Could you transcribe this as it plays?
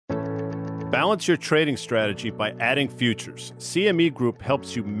Balance your trading strategy by adding futures. CME Group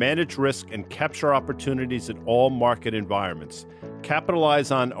helps you manage risk and capture opportunities in all market environments.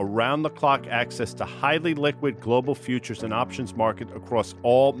 Capitalize on around-the-clock access to highly liquid global futures and options market across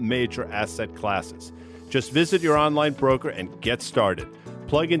all major asset classes. Just visit your online broker and get started.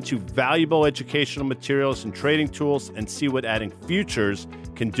 Plug into valuable educational materials and trading tools and see what adding futures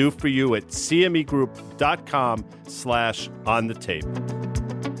can do for you at cmegroup.com/onthetape.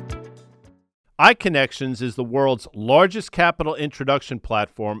 iConnections is the world's largest capital introduction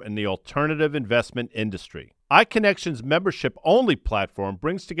platform in the alternative investment industry. iConnections membership-only platform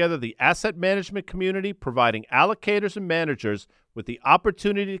brings together the asset management community, providing allocators and managers with the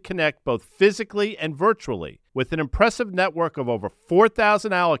opportunity to connect both physically and virtually. With an impressive network of over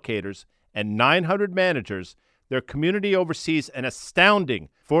 4,000 allocators and 900 managers, their community oversees an astounding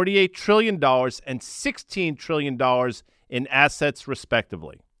 $48 trillion and $16 trillion in assets,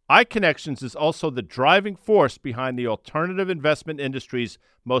 respectively. iConnections is also the driving force behind the alternative investment industry's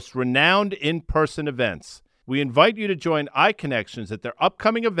most renowned in-person events. We invite you to join iConnections at their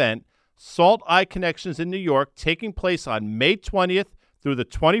upcoming event, SALT iConnections in New York, taking place on May 20th through the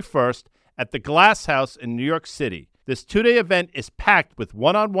 21st at the Glass House in New York City. This two-day event is packed with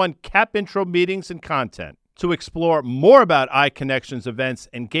one-on-one cap intro meetings and content. To explore more about iConnections events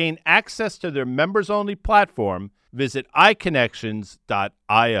and gain access to their members-only platform, visit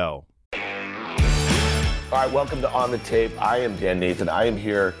iConnections.io. All right, welcome to On the Tape. I am Dan Nathan. I am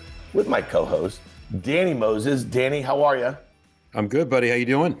here with my co-host, Danny Moses. Danny, how are you? I'm good, buddy. How you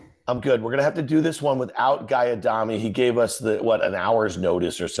doing? I'm good. We're going to have to do this one without Guy Adami. He gave us an hour's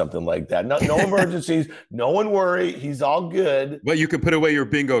notice or something like that. No emergencies. No one worry. He's all good. But you can put away your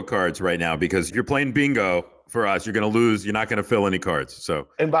bingo cards right now because you're playing bingo for us. You're going to lose. You're not going to fill any cards. So.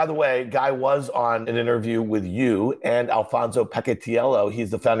 And by the way, Guy was on an interview with you and Alfonso Peccatiello.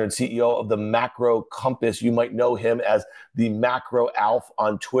 He's the founder and CEO of the Macro Compass. You might know him as the Macro Alf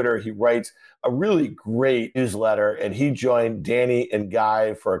on Twitter. He writes a really great newsletter, and he joined Danny and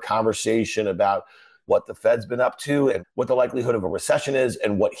Guy for a conversation about what the Fed's been up to and what the likelihood of a recession is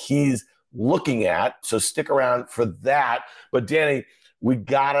and what he's looking at. So stick around for that. But Danny, we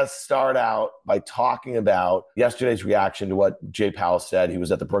got to start out by talking about yesterday's reaction to what Jay Powell said. He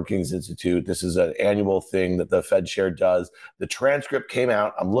was at the Brookings Institute. This is an annual thing that the Fed Chair does. The transcript came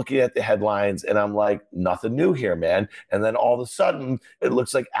out. I'm looking at the headlines, and I'm like, nothing new here, man. And then all of a sudden, it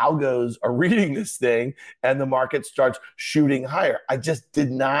looks like algos are reading this thing, and the market starts shooting higher. I just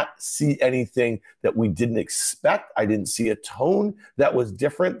did not see anything that we didn't expect. I didn't see a tone that was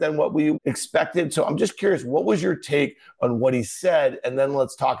different than what we expected. So I'm just curious, what was your take on what he said? And then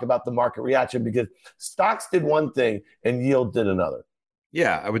let's talk about the market reaction, because stocks did one thing and yield did another.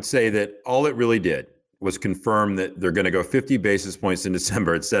 Yeah, I would say that all it really did was confirm that they're going to go 50 basis points in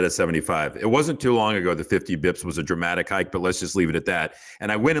December instead of 75. It wasn't too long ago the 50 bips was a dramatic hike, but let's just leave it at that. And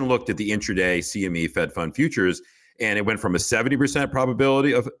I went and looked at the intraday CME Fed Fund futures, and it went from a 70%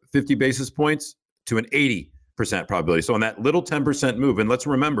 probability of 50 basis points to an 80% probability. So on that little 10% move, and let's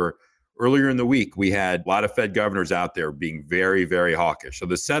remember, earlier in the week, we had a lot of Fed governors out there being very, very hawkish. So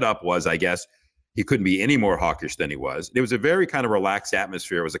the setup was, I guess, he couldn't be any more hawkish than he was. It was a very kind of relaxed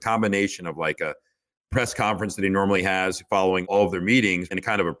atmosphere. It was a combination of like a press conference that he normally has following all of their meetings and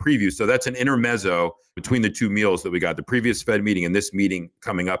kind of a preview. So that's an intermezzo between the two meals that we got, the previous Fed meeting and this meeting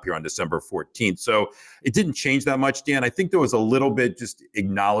coming up here on December 14th. So it didn't change that much, Dan. I think there was a little bit just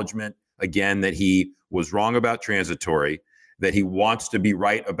acknowledgement, again, that he was wrong about transitory, that he wants to be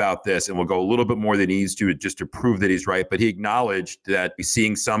right about this and will go a little bit more than he needs to just to prove that he's right. But he acknowledged that he's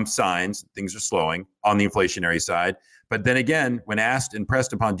seeing some signs things are slowing on the inflationary side. But then again, when asked and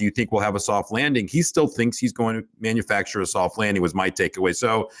pressed upon, do you think we'll have a soft landing? He still thinks he's going to manufacture a soft landing, was my takeaway.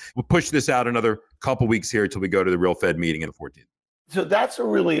 So we'll push this out another couple weeks here until we go to the real Fed meeting on the 14th. So that's a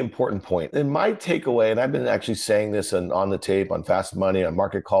really important point. And my takeaway, and I've been actually saying this on the tape, on Fast Money, on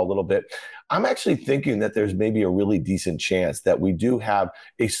Market Call a little bit, I'm actually thinking that there's maybe a really decent chance that we do have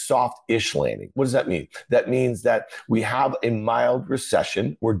a soft-ish landing. What does that mean? That means that we have a mild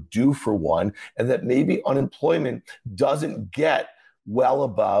recession, we're due for one, and that maybe unemployment doesn't get well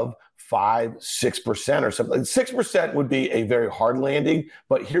above 5-6% or something. 6% would be a very hard landing,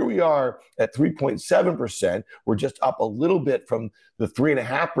 but here we are at 3.7%. We're just up a little bit from the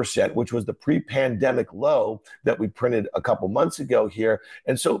 3.5%, which was the pre-pandemic low that we printed a couple months ago here.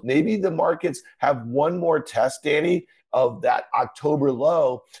 And so maybe the markets have one more test, Danny, of that October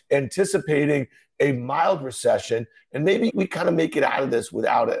low, anticipating a mild recession, and maybe we kind of make it out of this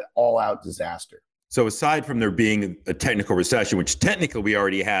without an all-out disaster. So aside from there being a technical recession, which technically we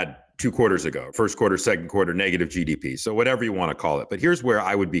already had 2 quarters ago, first quarter, second quarter, negative GDP. So whatever you want to call it. But here's where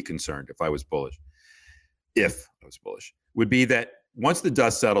I would be concerned if I was bullish, would be that once the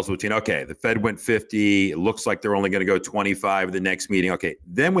dust settles between, okay, the Fed went 50, it looks like they're only going to go 25 the next meeting. Okay,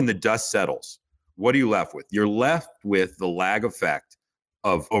 then when the dust settles, what are you left with? You're left with the lag effect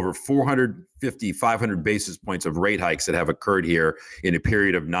of over 450, 500 basis points of rate hikes that have occurred here in a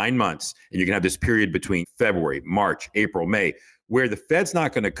period of 9 months. And you can have this period between February, March, April, May, where the Fed's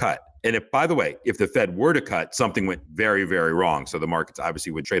not going to cut. And if, by the way, if the Fed were to cut, something went very, very wrong. So the markets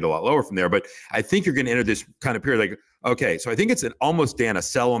obviously would trade a lot lower from there. But I think you're going to enter this kind of period like, okay, so I think it's almost, Dan, a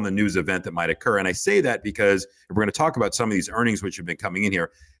sell on the news event that might occur. And I say that because if we're going to talk about some of these earnings which have been coming in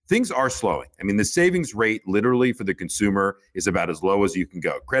here, things are slowing. I mean, the savings rate literally for the consumer is about as low as you can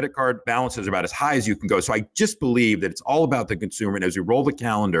go. Credit card balance is about as high as you can go. So I just believe that it's all about the consumer. And as we roll the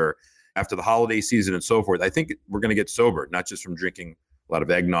calendar after the holiday season and so forth, I think we're going to get sober, not just from drinking a lot of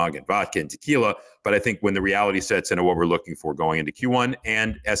eggnog and vodka and tequila, but I think when the reality sets into what we're looking for going into Q1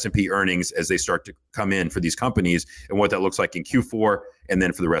 and S&P earnings as they start to come in for these companies and what that looks like in Q4 and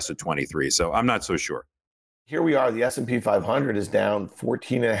then for the rest of 23. So I'm not so sure. Here we are. The S&P 500 is down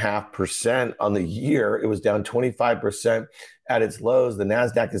 14.5% on the year. It was down 25% at its lows. The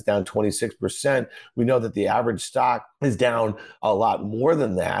NASDAQ is down 26%. We know that the average stock is down a lot more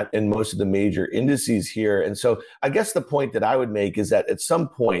than that in most of the major indices here. And so I guess the point that I would make is that at some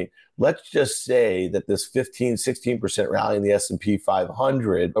point, let's just say that this 15, 16% rally in the S&P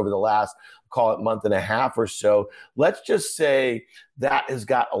 500 over the last, call it month and a half or so, let's just say that has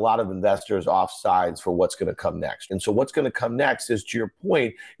got a lot of investors off sides for what's going to come next. And so what's going to come next is, to your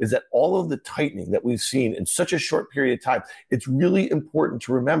point, is that all of the tightening that we've seen in such a short period of time, it's really important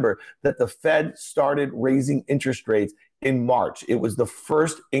to remember that the Fed started raising interest rates in March. It was the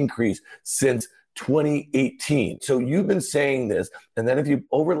first increase since 2018. So you've been saying this, and then if you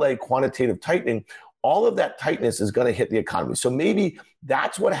overlay quantitative tightening, all of that tightness is going to hit the economy. So maybe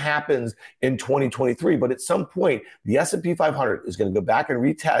that's what happens in 2023. But at some point, the S&P 500 is going to go back and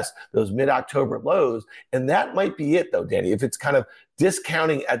retest those mid-October lows. And that might be it, though, Danny. If it's kind of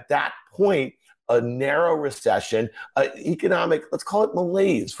discounting at that point a narrow recession, economic, let's call it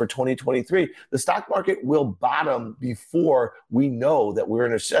malaise for 2023, the stock market will bottom before we know that we're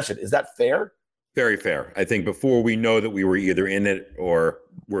in a recession. Is that fair? Very fair. I think before we know that we were either in it or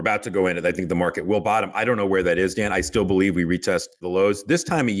we're about to go in it, I think the market will bottom. I don't know where that is, Dan. I still believe we retest the lows. This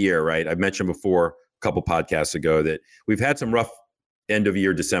time of year, right? I mentioned before a couple podcasts ago that we've had some rough end of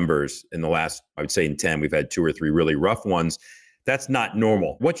year Decembers in the last, I would say in 10, we've had 2 or 3 really rough ones. That's not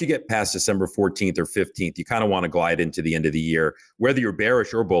normal. Once you get past December 14th or 15th, you kind of want to glide into the end of the year, whether you're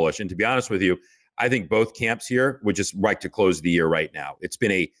bearish or bullish. And to be honest with you, I think both camps here would just like to close the year right now. It's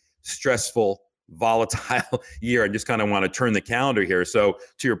been a stressful, volatile year. I just kind of want to turn the calendar here. So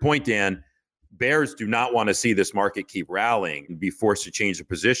to your point, Dan, bears do not want to see this market keep rallying and be forced to change the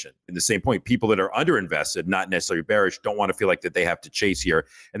position. In the same point, people that are underinvested, not necessarily bearish, don't want to feel like that they have to chase here.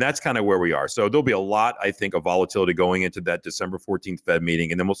 And that's kind of where we are. So there'll be a lot, I think, of volatility going into that December 14th Fed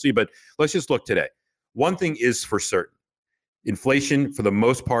meeting, and then we'll see. But let's just look today. One thing is for certain. Inflation, for the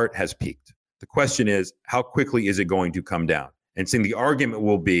most part, has peaked. The question is, how quickly is it going to come down? And saying the argument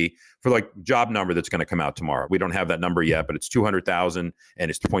will be for like job number that's going to come out tomorrow. We don't have that number yet, but it's 200,000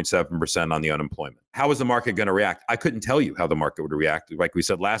 and it's 2.7% on the unemployment. How is the market going to react? I couldn't tell you how the market would react. Like we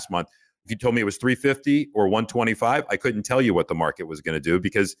said last month, if you told me it was 350 or 125, I couldn't tell you what the market was going to do,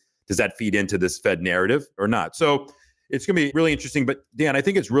 because does that feed into this Fed narrative or not? So it's going to be really interesting. But Dan, I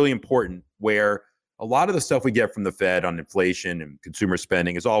think it's really important where a lot of the stuff we get from the Fed on inflation and consumer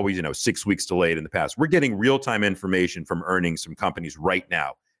spending is always, 6 weeks delayed in the past. We're getting real-time information from earnings from companies right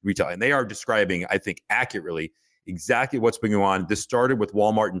now, retail, and they are describing, I think, accurately exactly what's been going on. This started with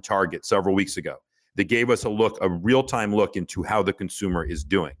Walmart and Target several weeks ago. They gave us a real-time look into how the consumer is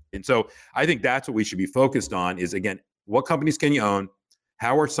doing. And so I think that's what we should be focused on is, again, what companies can you own?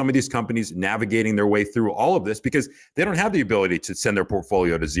 How are some of these companies navigating their way through all of this? Because they don't have the ability to send their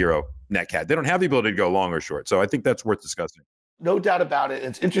portfolio to zero net cat. They don't have the ability to go long or short. So I think that's worth discussing. No doubt about it.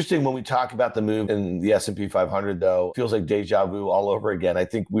 It's interesting when we talk about the move in the S&P 500, though. It feels like deja vu all over again. I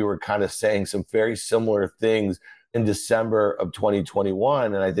think we were kind of saying some very similar things in December of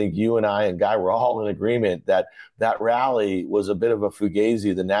 2021. And I think you and I and Guy were all in agreement that that rally was a bit of a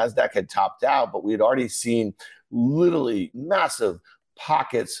fugazi. The NASDAQ had topped out, but we had already seen literally massive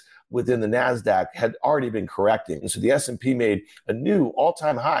pockets within the NASDAQ had already been correcting. And so the S&P made a new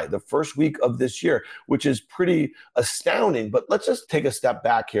all-time high the first week of this year, which is pretty astounding. But let's just take a step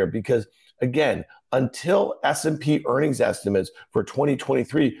back here, because again, until S&P earnings estimates for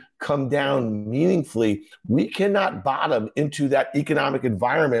 2023 come down meaningfully, we cannot bottom into that economic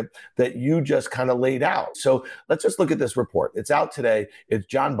environment that you just kind of laid out. So let's just look at this report. It's out today. It's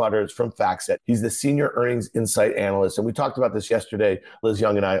John Butters from FactSet. He's the senior earnings insight analyst. And we talked about this yesterday, Liz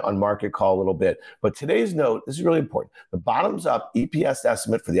Young and I, on Market Call a little bit. But today's note, this is really important. The bottoms up EPS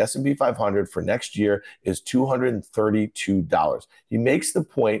estimate for the S&P 500 for next year is $232. He makes the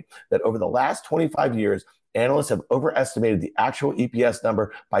point that over the last 25 years, analysts have overestimated the actual EPS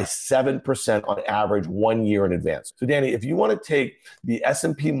number by 7% on average 1 year in advance. So Danny, if you want to take the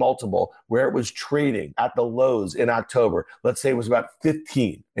S&P multiple where it was trading at the lows in October, let's say it was about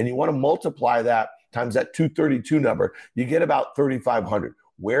 15, and you want to multiply that times that 232 number, you get about 3,500.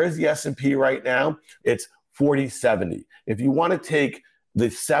 Where is the S&P right now? It's 4070. If you want to take the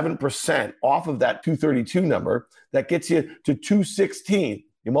 7% off of that 232 number, that gets you to 216.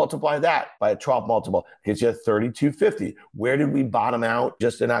 You multiply that by a trough multiple, gets you 3,250. Where did we bottom out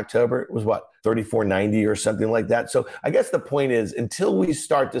just in October? It was what, 3,490 or something like that. So I guess the point is, until we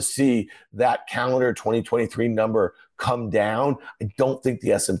start to see that calendar 2023 number come down, I don't think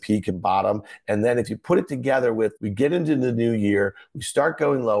the S&P can bottom. And then if you put it together with, we get into the new year, we start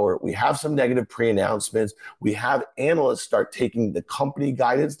going lower, we have some negative pre-announcements, we have analysts start taking the company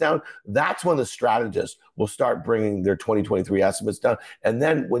guidance down, that's when the strategists will start bringing their 2023 estimates down. And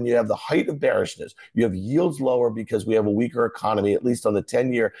then when you have the height of bearishness, you have yields lower because we have a weaker economy, at least on the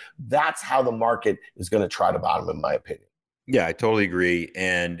 10-year, that's how the market is going to try to bottom, in my opinion. Yeah, I totally agree.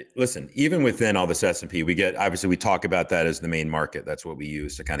 And listen, even within all this S&P, obviously we talk about that as the main market. That's what we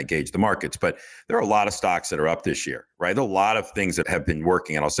use to kind of gauge the markets. But there are a lot of stocks that are up this year, right? A lot of things that have been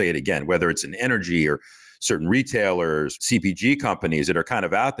working. And I'll say it again, whether it's in energy or certain retailers, CPG companies that are kind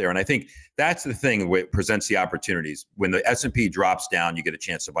of out there. And I think that's the thing that presents the opportunities. When the S&P drops down, you get a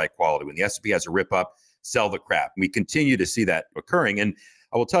chance to buy quality. When the S&P has a rip up, sell the crap. We continue to see that occurring. And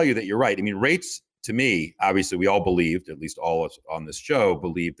I will tell you that you're right. I mean, rates, to me, obviously, we all believed, at least all of us on this show,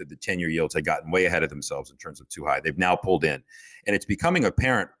 believed that the 10-year yields had gotten way ahead of themselves in terms of too high. They've now pulled in. And it's becoming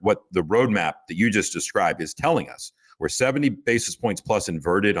apparent what the roadmap that you just described is telling us. We're 70 basis points plus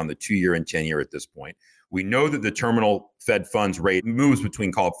inverted on the 2-year and 10-year at this point. We know that the terminal Fed funds rate moves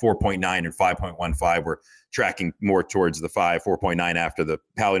between, call it 4.9 and 5.15. We're tracking more towards the 4.9 after the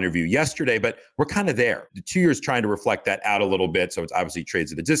Powell interview yesterday, but we're kind of there. The 2 years trying to reflect that out a little bit. So it's obviously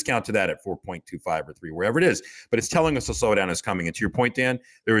trades at a discount to that at 4.25 or 3, wherever it is. But it's telling us a slowdown is coming. And to your point, Dan,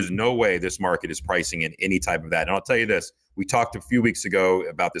 there is no way this market is pricing in any type of that. And I'll tell you this, we talked a few weeks ago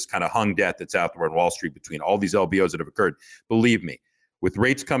about this kind of hung debt that's out there on Wall Street between all these LBOs that have occurred. Believe me, with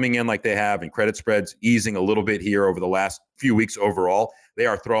rates coming in like they have and credit spreads easing a little bit here over the last few weeks overall, they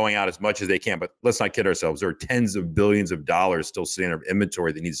are throwing out as much as they can. But let's not kid ourselves. There are tens of billions of dollars still sitting in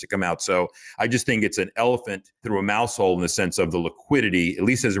inventory that needs to come out. So I just think it's an elephant through a mouse hole in the sense of the liquidity, at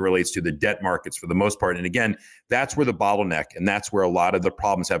least as it relates to the debt markets for the most part. And again, that's where the bottleneck and that's where a lot of the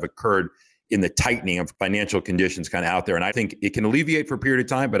problems have occurred in the tightening of financial conditions kind of out there. And I think it can alleviate for a period of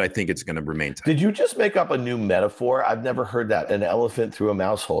time, but I think it's going to remain tight. Did you just make up a new metaphor? I've never heard that. An elephant through a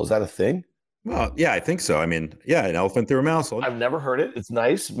mouse hole. Is that a thing? Well, yeah, I think so. I mean, yeah, an elephant through a mouse hole. I've never heard it. It's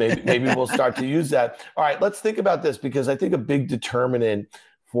nice. Maybe we'll start to use that. All right, let's think about this, because I think a big determinant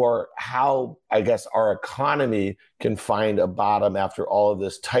for how, I guess, our economy can find a bottom after all of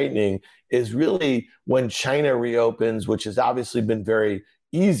this tightening is really when China reopens, which has obviously been very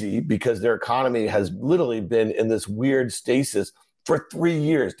easy because their economy has literally been in this weird stasis for 3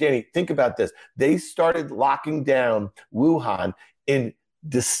 years. Danny, think about this. They started locking down Wuhan in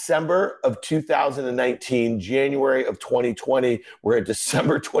December of 2019, January of 2020, we're at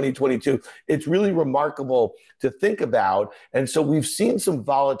December 2022. It's really remarkable to think about. And so we've seen some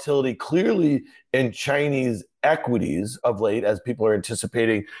volatility clearly in Chinese equities of late as people are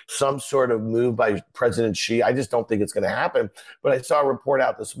anticipating some sort of move by President Xi. I just don't think it's going to happen. But I saw a report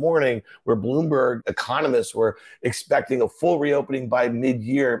out this morning where Bloomberg economists were expecting a full reopening by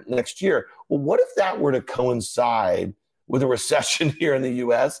mid-year next year. Well, what if that were to coincide with a recession here in the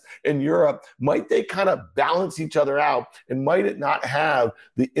US and Europe? Might they kind of balance each other out, and might it not have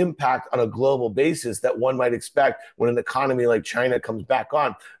the impact on a global basis that one might expect when an economy like China comes back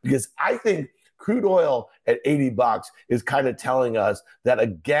on? Because I think crude oil at $80 is kind of telling us that a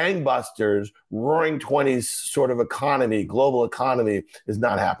gangbusters, roaring 20s sort of economy, global economy, is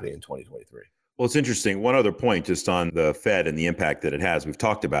not happening in 2023. Well, it's interesting. One other point just on the Fed and the impact that it has. We've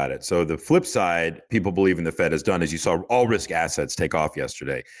talked about it. So the flip side, people believe in the Fed has done, as you saw, all risk assets take off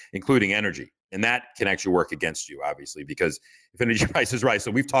yesterday, including energy. And that can actually work against you, obviously, because if energy prices rise,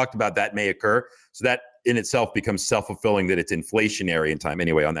 so we've talked about that may occur. So that in itself becomes self-fulfilling, that it's inflationary in time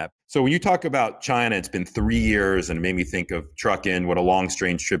anyway on that. So when you talk about China, it's been 3 years and it made me think of Truckin', what a long,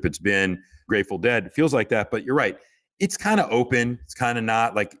 strange trip it's been. Grateful Dead, it feels like that, but you're right. It's kind of open. It's kind of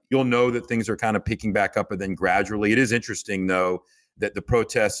not like you'll know that things are kind of picking back up and then gradually. It is interesting though, that the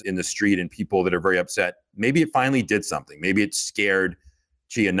protests in the street and people that are very upset, maybe it finally did something. Maybe it scared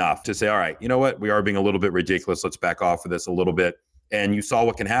Xi enough to say, all right, you know what? We are being a little bit ridiculous. Let's back off of this a little bit. And you saw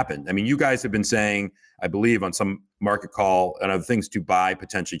what can happen. I mean, you guys have been saying, I believe on some market call and other things to buy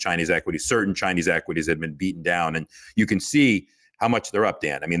potentially Chinese equities, certain Chinese equities that have been beaten down. And you can see how much they're up,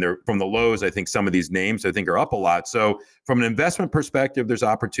 Dan. I mean, they're from the lows. I think some of these names I think are up a lot. So from an investment perspective, there's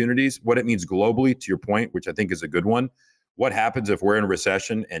opportunities. What it means globally, to your point, which I think is a good one. What happens if we're in a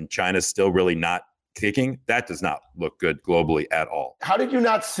recession and China's still really not kicking? That does not look good globally at all. How did you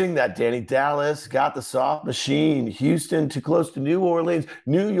not sing that, Danny? Dallas got the soft machine. Houston too close to New Orleans.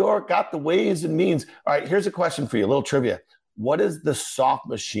 New York got the ways and means. All right, here's a question for you, a little trivia. What is the soft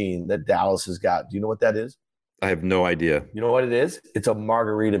machine that Dallas has got? Do you know what that is? I have no idea. You know what it is? It's a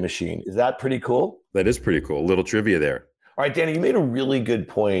margarita machine. Is that pretty cool? That is pretty cool. A little trivia there. All right, Danny, you made a really good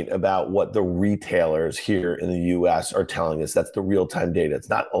point about what the retailers here in the U.S. are telling us. That's the real-time data. It's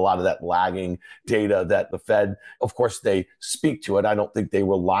not a lot of that lagging data that the Fed, of course, they speak to it. I don't think they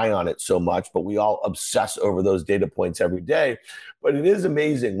rely on it so much, but we all obsess over those data points every day. But it is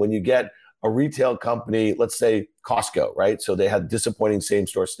amazing when you get a retail company, let's say Costco, right? So they had disappointing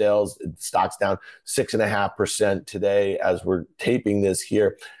same-store sales. Stock's down 6.5% today as we're taping this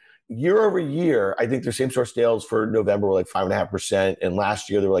here. Year over year, I think their same-store sales for November were like 5.5%, and last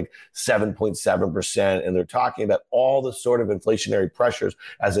year they were like 7.7%. And they're talking about all the sort of inflationary pressures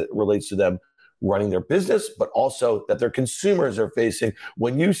as it relates to them running their business, but also that their consumers are facing.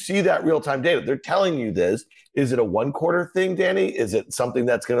 When you see that real-time data, they're telling you this. Is it a one-quarter thing, Danny? Is it something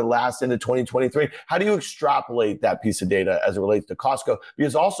that's going to last into 2023? How do you extrapolate that piece of data as it relates to Costco?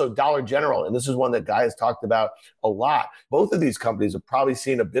 Because also Dollar General, and this is one that Guy has talked about a lot, both of these companies have probably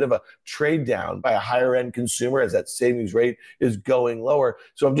seen a bit of a trade down by a higher-end consumer as that savings rate is going lower.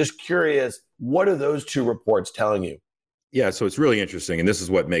 So I'm just curious, what are those two reports telling you? Yeah, so it's really interesting, and this is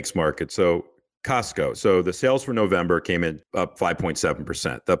what makes markets. So Costco. So the sales for November came in up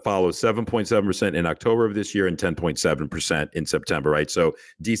 5.7%. That follows 7.7% in October of this year and 10.7% in September, right? So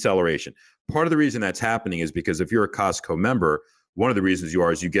deceleration. Part of the reason that's happening is because if you're a Costco member, one of the reasons you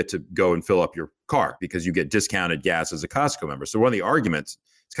are is you get to go and fill up your car because you get discounted gas as a Costco member. So one of the arguments,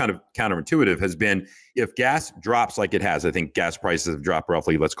 it's kind of counterintuitive, has been if gas drops like it has, I think gas prices have dropped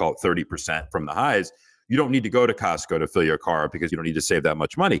roughly, let's call it 30% from the highs. You don't need to go to Costco to fill your car because you don't need to save that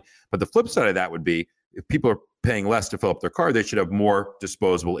much money. But the flip side of that would be if people are paying less to fill up their car, they should have more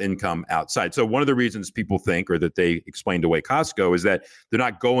disposable income outside. So one of the reasons people think, or that they explained away Costco, is that they're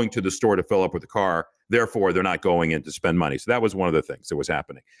not going to the store to fill up with the car. Therefore, they're not going in to spend money. So that was one of the things that was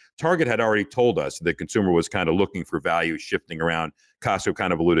happening. Target had already told us the consumer was kind of looking for value, shifting around. Costco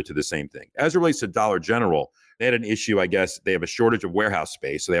kind of alluded to the same thing. As it relates to Dollar General, they had an issue, I guess. They have a shortage of warehouse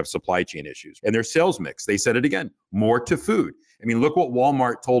space, so they have supply chain issues. And their sales mix, they said it again, more to food. I mean, look what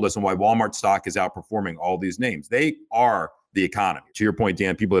Walmart told us and why Walmart stock is outperforming all these names. They are the economy. To your point,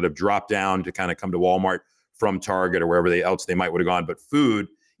 Dan, people that have dropped down to kind of come to Walmart from Target or wherever else they might would have gone, but food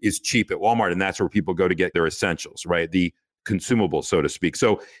is cheap at Walmart, and that's where people go to get their essentials, right? The consumables, so to speak.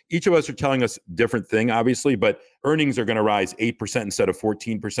 So each of us are telling us different thing, obviously, but earnings are going to rise 8% instead of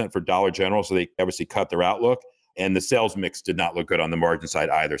 14% for Dollar General. So they obviously cut their outlook, and the sales mix did not look good on the margin side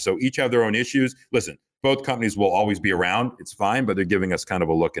either. So each have their own issues. Listen, both companies will always be around. It's fine, but they're giving us kind of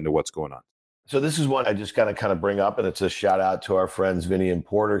a look into what's going on. So this is one I just got to kind of bring up, and it's a shout out to our friends Vinny and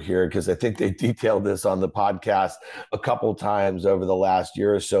Porter here, because I think they detailed this on the podcast a couple times over the last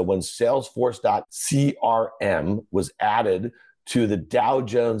year or so. When Salesforce.CRM was added to the Dow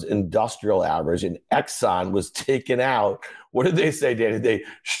Jones Industrial Average and Exxon was taken out, what did they say, Danny? They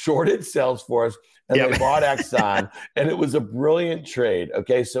shorted Salesforce and they bought Exxon, and it was a brilliant trade.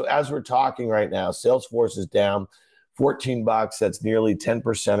 Okay, so as we're talking right now, Salesforce is down $14. That's nearly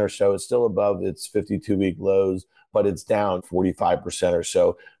 10% or so. It's still above its 52-week lows, but it's down 45% or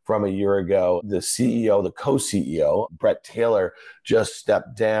so from a year ago. The CEO, the co-CEO, Bret Taylor, just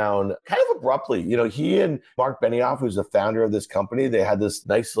stepped down kind of abruptly. You know, he and Mark Benioff, who's the founder of this company, they had this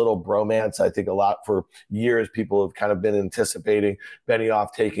nice little bromance. I think a lot for years, people have kind of been anticipating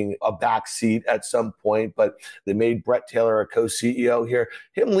Benioff taking a back seat at some point, but they made Bret Taylor a co-CEO here.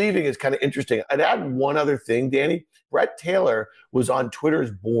 Him leaving is kind of interesting. I'd add one other thing, Danny. Brett Taylor was on Twitter's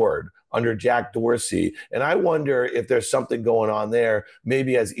board under Jack Dorsey. And I wonder if there's something going on there.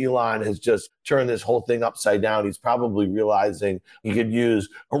 Maybe as Elon has just turned this whole thing upside down, he's probably realizing he could use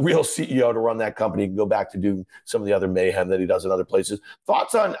a real CEO to run that company and go back to do some of the other mayhem that he does in other places.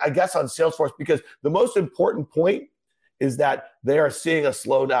 Thoughts on, I guess, on Salesforce, because the most important point is that they are seeing a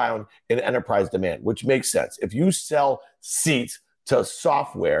slowdown in enterprise demand, which makes sense. If you sell seats to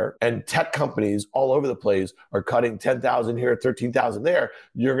software and tech companies all over the place are cutting 10,000 here, 13,000 there,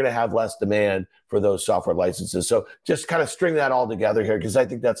 you're going to have less demand for those software licenses. So just kind of string that all together here, because I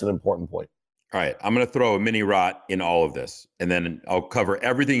think that's an important point. All right, I'm going to throw a mini rot in all of this, and then I'll cover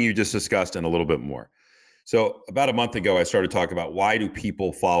everything you just discussed and a little bit more. So about a month ago, I started talking about why do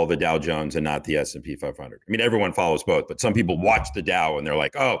people follow the Dow Jones and not the S&P 500? I mean, everyone follows both, but some people watch the Dow and they're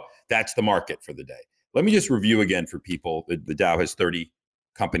like, oh, that's the market for the day. Let me just review again for people. The Dow has 30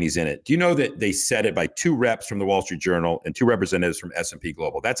 companies in it. Do you know that they set it by 2 reps from the Wall Street Journal and 2 representatives from S&P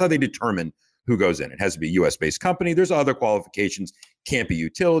Global? That's how they determine who goes in. It has to be a U.S.-based company. There's other qualifications. Can't be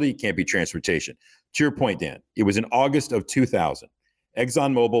utility, can't be transportation. To your point, Dan, it was in August of 2000.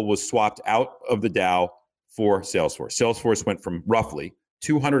 ExxonMobil was swapped out of the Dow for Salesforce. Salesforce went from roughly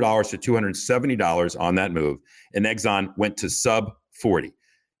 $200 to $270 on that move, and Exxon went to sub 40.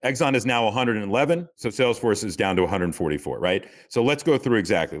 Exxon is now 111, so Salesforce is down to 144, right? So let's go through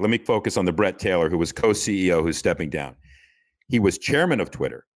exactly. Let me focus on the Brett Taylor, who was co-CEO, who's stepping down. He was chairman of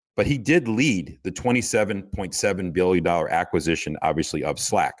Twitter, but he did lead the $27.7 billion acquisition, obviously, of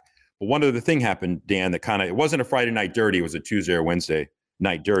Slack. But one other thing happened, Dan, that it wasn't a Friday night dirty, it was a Tuesday or Wednesday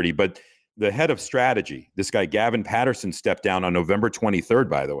night dirty, but the head of strategy, this guy, Gavin Patterson, stepped down on November 23rd,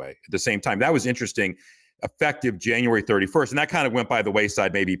 by the way, at the same time. That was interesting, effective January 31st. And that kind of went by the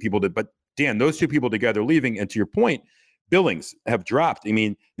wayside, maybe people did. But Dan, those 2 people together leaving, and to your point, billings have dropped. I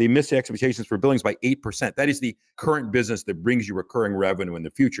mean, they missed the expectations for billings by 8%. That is the current business that brings you recurring revenue in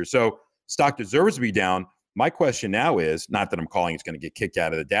the future. So stock deserves to be down. My question now is, not that I'm calling it's going to get kicked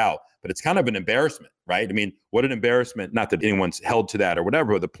out of the Dow, but it's kind of an embarrassment, right? I mean, what an embarrassment, not that anyone's held to that or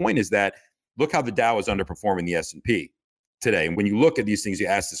whatever, but the point is that look how the Dow is underperforming the S&P today. And when you look at these things, you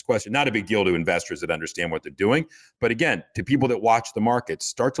ask this question, not a big deal to investors that understand what they're doing. But again, to people that watch the markets,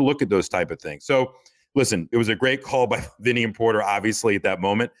 start to look at those type of things. So listen, it was a great call by Vinny and Porter, obviously, at that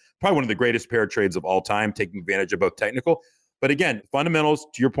moment. Probably one of the greatest pair trades of all time, taking advantage of both technical. But again, fundamentals,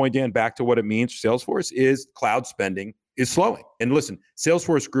 to your point, Dan, back to what it means for Salesforce is cloud spending is slowing. And listen,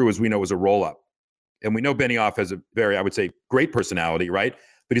 Salesforce grew, as we know, as a roll-up. And we know Benioff has a very, I would say, great personality, right?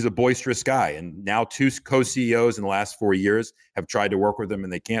 But he's a boisterous guy. And now 2 co-CEOs in the last 4 years have tried to work with him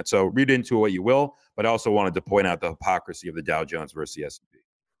and they can't. So read into what you will. But I also wanted to point out the hypocrisy of the Dow Jones versus the S&P.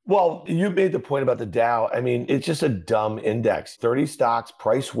 Well, you made the point about the Dow. I mean, it's just a dumb index. 30 stocks,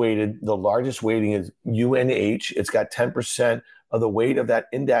 price weighted. The largest weighting is UNH. It's got 10% of the weight of that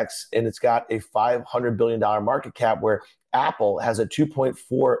index, and it's got a $500 billion market cap, where Apple has a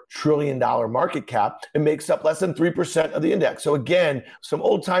 $2.4 trillion market cap and makes up less than 3% of the index. So again, some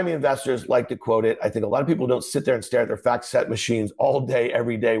old-timey investors like to quote it. I think a lot of people don't sit there and stare at their FactSet machines all day,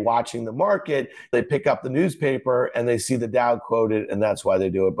 every day, watching the market. They pick up the newspaper and they see the Dow quoted, and that's why they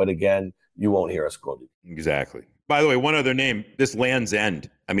do it. But again, you won't hear us quoted. Exactly. By the way, one other name, this Land's End.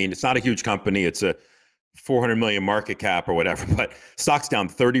 I mean, it's not a huge company. It's a 400 million market cap or whatever, but stock's down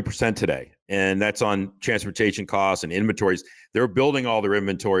 30% today. And that's on transportation costs and inventories. They're building all their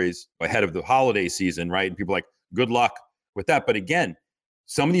inventories ahead of the holiday season, right? And people are like, good luck with that. But again,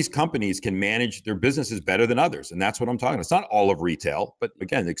 some of these companies can manage their businesses better than others. And that's what I'm talking about. It's not all of retail, but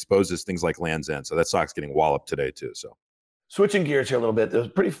again, it exposes things like Land's End. So that stock's getting walloped today too. So switching gears here a little bit, there's a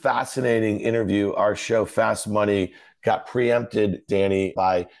pretty fascinating interview. Our show, Fast Money, got preempted, Danny,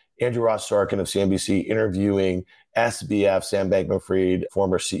 by Andrew Ross Sorkin of CNBC interviewing SBF, Sam Bankman-Fried,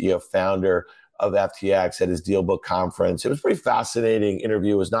 former CEO, founder of FTX, at his DealBook conference. It was a pretty fascinating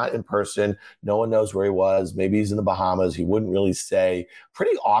interview. It was not in person. No one knows where he was. Maybe he's in the Bahamas. He wouldn't really say.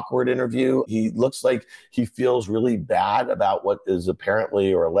 Pretty awkward interview. He looks like he feels really bad about what is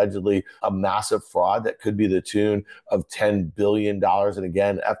apparently or allegedly a massive fraud that could be the tune of $10 billion. And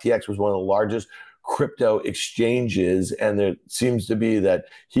again, FTX was one of the largest crypto exchanges, and it seems to be that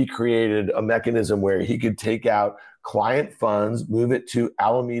he created a mechanism where he could take out client funds, move it to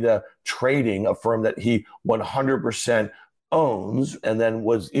Alameda Trading, a firm that he 100% owns, and then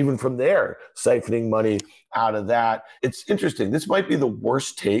was even from there siphoning money out of that. It's interesting. This might be the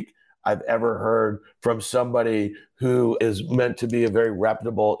worst take I've ever heard from somebody who is meant to be a very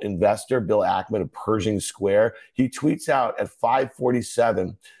reputable investor, Bill Ackman of Pershing Square. He tweets out at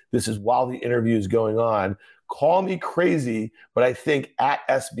 5:47, this is while the interview is going on, "Call me crazy, but I think at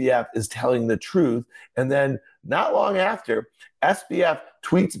SBF is telling the truth." And then Not long after, SBF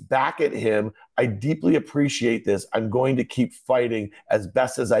tweets back at him, "I deeply appreciate this. I'm going to keep fighting as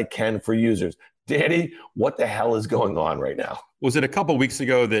best as I can for users." Danny, what the hell is going on right now? Was it a couple of weeks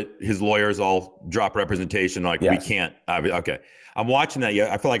ago that his lawyers all dropped representation? Like, yes. We can't. Okay. I'm watching that.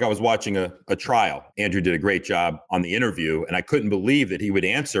 I feel like I was watching a trial. Andrew did a great job on the interview, and I couldn't believe that he would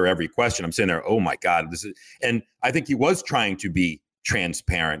answer every question. I'm sitting there, oh my God, and I think he was trying to be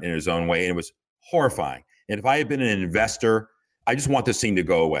transparent in his own way, and it was horrifying. And if I had been an investor, I just want this thing to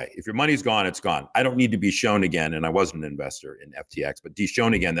go away. If your money's gone, it's gone. I don't need to be shown again, and I wasn't an investor in FTX, but be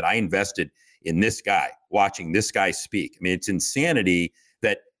shown again that I invested in this guy, watching this guy speak. I mean, it's insanity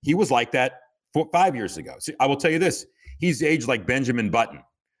that he was like that 5 years ago. See, I will tell you this. He's aged like Benjamin Button.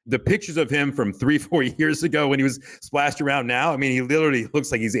 The pictures of him from 3-4 years ago when he was splashed around now, I mean, he literally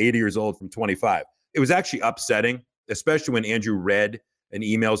looks like he's 80 years old from 25. It was actually upsetting, especially when Andrew read an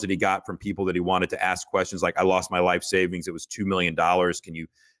emails that he got from people that he wanted to ask questions like, I lost my life savings. It was $2 million.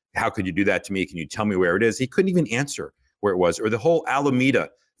 How could you do that to me? Can you tell me where it is? He couldn't even answer where it was. Or the whole Alameda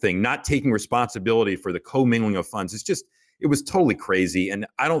thing, not taking responsibility for the commingling of funds. It was totally crazy. And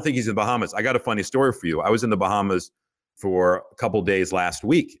I don't think he's in the Bahamas. I got a funny story for you. I was in the Bahamas for a couple days last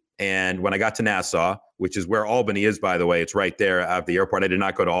week. And when I got to Nassau, which is where Albany is, by the way, it's right there at the airport. I did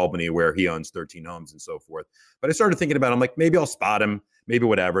not go to Albany where he owns 13 homes and so forth. But I started thinking about it. I'm like, maybe I'll spot him, maybe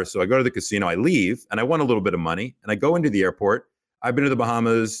whatever. So I go to the casino, I leave, and I won a little bit of money. And I go into the airport. I've been to the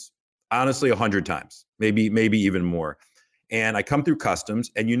Bahamas, honestly, 100 times, maybe even more. And I come through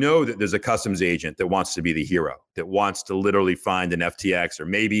customs, and you know that there's a customs agent that wants to be the hero, that wants to literally find an FTX, or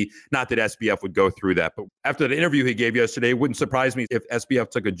maybe not that SBF would go through that. But after the interview he gave yesterday, it wouldn't surprise me if SBF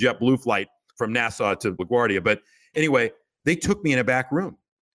took a JetBlue flight from Nassau to LaGuardia. But anyway, they took me in a back room,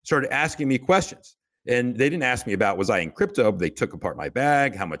 started asking me questions. And they didn't ask me about, was I in crypto? They took apart my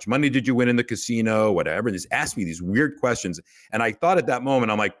bag. How much money did you win in the casino? Whatever. And just asked me these weird questions. And I thought at that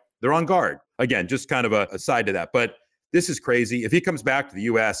moment, I'm like, they're on guard. Again, just kind of a side to that. But this is crazy. If he comes back to the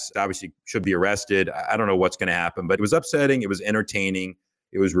U.S., obviously should be arrested. I don't know what's going to happen, but it was upsetting. It was entertaining.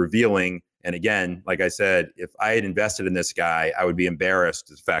 It was revealing. And again, like I said, if I had invested in this guy, I would be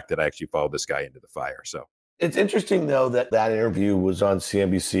embarrassed at the fact that I actually followed this guy into the fire. So it's interesting, though, that interview was on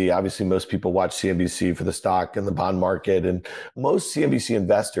CNBC. Obviously, most people watch CNBC for the stock and the bond market. And most CNBC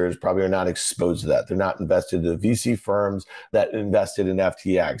investors probably are not exposed to that. They're not invested in the VC firms that invested in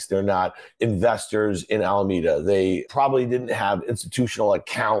FTX. They're not investors in Alameda. They probably didn't have institutional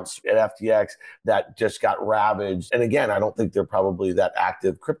accounts at FTX that just got ravaged. And again, I don't think they're probably that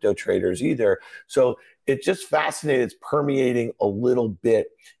active crypto traders either. So it's just fascinating. It's permeating a little bit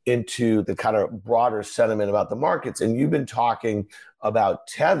into the kind of broader sentiment about the markets. And you've been talking about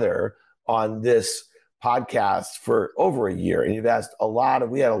Tether on this podcast for over a year. And you've asked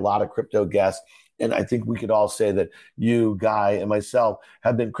we had a lot of crypto guests. And I think we could all say that you, Guy, and myself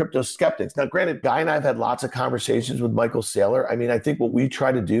have been crypto skeptics. Now, granted, Guy and I have had lots of conversations with Michael Saylor. I mean, I think what we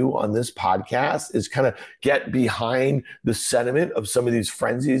try to do on this podcast is kind of get behind the sentiment of some of these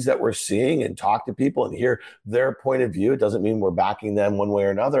frenzies that we're seeing and talk to people and hear their point of view. It doesn't mean we're backing them one way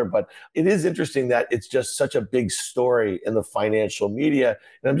or another, but it is interesting that it's just such a big story in the financial media.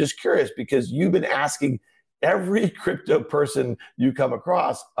 And I'm just curious because you've been asking every crypto person you come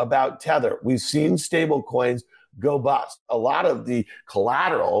across about Tether. We've seen stable coins go bust. A lot of the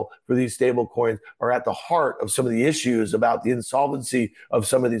collateral for these stable coins are at the heart of some of the issues about the insolvency of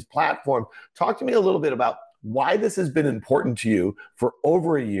some of these platforms. Talk to me a little bit about why this has been important to you for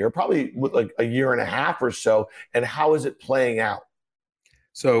over a year, probably like a year and a half or so, and how is it playing out?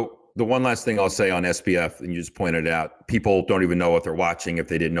 So the one last thing I'll say on SBF, and you just pointed out, people don't even know what they're watching if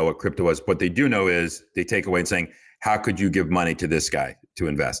they didn't know what crypto was. What they do know is they take away and saying, how could you give money to this guy to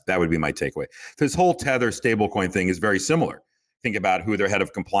invest? That would be my takeaway. This whole Tether stablecoin thing is very similar. Think about who their head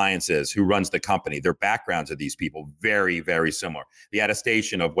of compliance is, who runs the company, their backgrounds of these people, very, very similar. The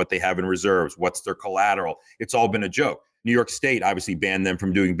attestation of what they have in reserves, what's their collateral. It's all been a joke. New York State obviously banned them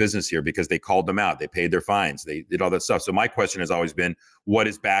from doing business here because they called them out. They paid their fines. They did all that stuff. So my question has always been, what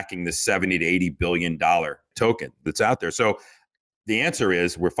is backing the $70 to $80 billion token that's out there? So the answer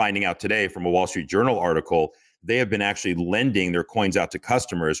is, we're finding out today from a Wall Street Journal article, they have been actually lending their coins out to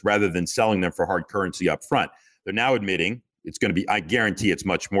customers rather than selling them for hard currency up front. They're now admitting it's going to be, I guarantee it's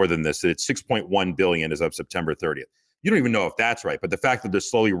much more than this, that it's 6.1 billion as of September 30th. You don't even know if that's right, but the fact that they're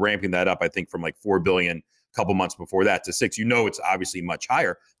slowly ramping that up, I think from like 4 billion couple months before that to 6, it's obviously much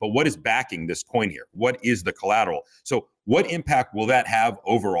higher, but what is backing this coin here? What is the collateral? So what impact will that have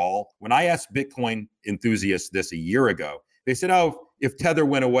overall? When I asked Bitcoin enthusiasts this a year ago, they said, oh, if Tether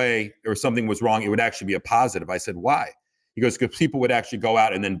went away or something was wrong, it would actually be a positive. I said, why? He goes, because people would actually go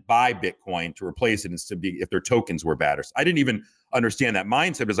out and then buy Bitcoin to replace it instead of if their tokens were bad. I didn't even understand that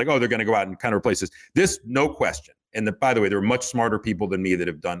mindset. It was like, oh, they're going to go out and kind of replace this. This, no question. And by the way, there are much smarter people than me that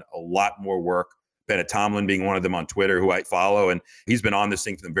have done a lot more work. Bennett Tomlin being one of them on Twitter, who I follow, and he's been on this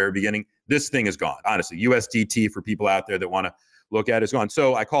thing from the very beginning. This thing is gone. Honestly, USDT, for people out there that want to look at it, is gone.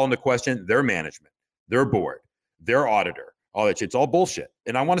 So I call into question their management, their board, their auditor, all that shit. It's all bullshit.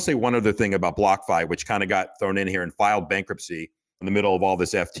 And I want to say one other thing about BlockFi, which kind of got thrown in here and filed bankruptcy in the middle of all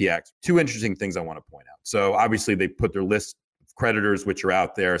this FTX. Two interesting things I want to point out. So obviously they put their list of creditors, which are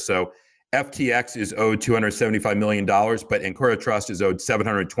out there. So FTX is owed $275 million, but Ancora Trust is owed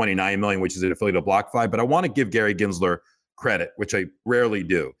 $729 million, which is an affiliate of BlockFi. But I want to give Gary Gensler credit, which I rarely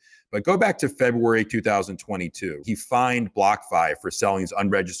do. But go back to February 2022. He fined BlockFi for selling these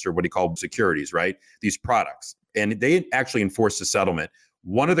unregistered, what he called securities, right? These products. And they actually enforced a settlement.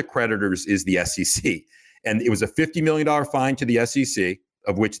 One of the creditors is the SEC. And it was a $50 million fine to the SEC,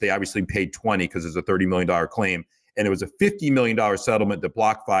 of which they obviously paid 20 because there's a $30 million claim. And it was a $50 million settlement that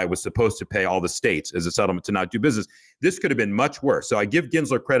BlockFi was supposed to pay all the states as a settlement to not do business. This could have been much worse. So I give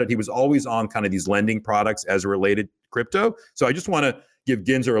Gensler credit. He was always on kind of these lending products as related crypto. So I just want to give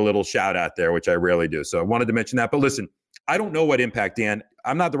Gensler a little shout out there, which I rarely do. So I wanted to mention that. But listen, I don't know what impact, Dan.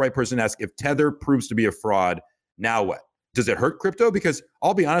 I'm not the right person to ask. If Tether proves to be a fraud, now what? Does it hurt crypto? Because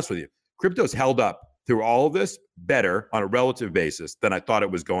I'll be honest with you, crypto's held up through all of this better on a relative basis than I thought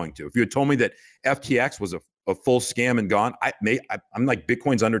it was going to. If you had told me that FTX was a full scam and gone, I'm like,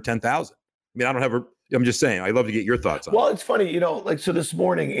 Bitcoin's under 10,000. I mean, I don't have I'm just saying, I'd love to get your thoughts on it. Well, it's funny, so this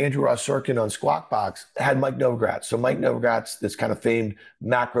morning, Andrew Ross Sorkin on Squawk Box had Mike Novogratz. So Mike Novogratz, this kind of famed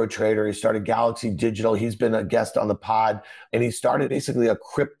macro trader, he started Galaxy Digital. He's been a guest on the pod, and he started basically a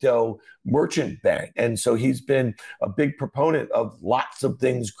crypto merchant bank. And so he's been a big proponent of lots of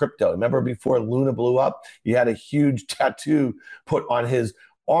things crypto. Remember before Luna blew up, he had a huge tattoo put on his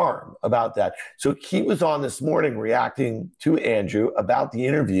arm about that. So he was on this morning reacting to Andrew about the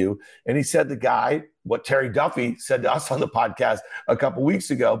interview. And he said the guy, what Terry Duffy said to us on the podcast a couple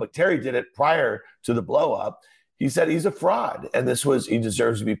weeks ago, but Terry did it prior to the blow up. He said he's a fraud and he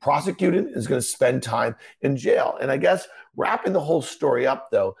deserves to be prosecuted, is going to spend time in jail. And I guess wrapping the whole story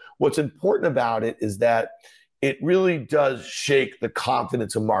up, though, what's important about it is that it really does shake the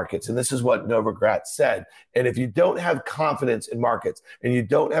confidence of markets. And this is what Novogratz said. And if you don't have confidence in markets and you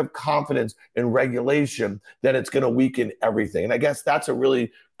don't have confidence in regulation, then it's going to weaken everything. And I guess that's a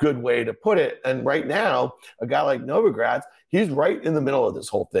really good way to put it. And right now, a guy like Novogratz, he's right in the middle of this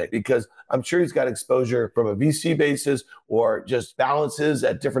whole thing, because I'm sure he's got exposure from a VC basis or just balances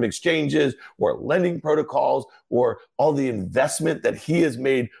at different exchanges or lending protocols or all the investment that he has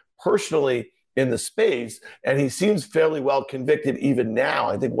made personally in the space. And he seems fairly well convicted even now.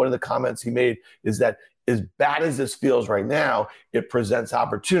 I think one of the comments he made is that as bad as this feels right now, it presents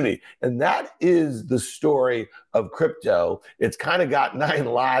opportunity. And that is the story of crypto. It's kind of got 9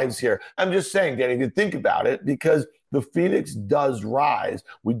 lives here. I'm just saying, Danny, if you think about it, because the Phoenix does rise.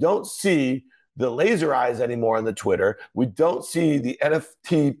 We don't see the laser eyes anymore on the Twitter. We don't see the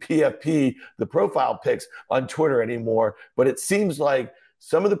NFT, PFP, the profile pics on Twitter anymore. But it seems like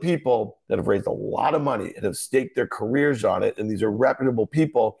some of the people that have raised a lot of money and have staked their careers on it, and these are reputable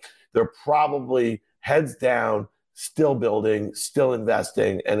people, they're probably heads down, still building, still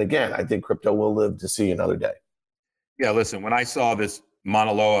investing. And again, I think crypto will live to see another day. Yeah, listen, when I saw this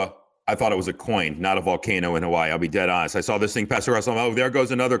Mauna Loa, I thought it was a coin, not a volcano in Hawaii. I'll be dead honest. I saw this thing pass across. Oh, there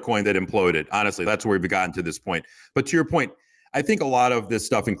goes another coin that imploded. Honestly, that's where we've gotten to this point. But to your point, I think a lot of this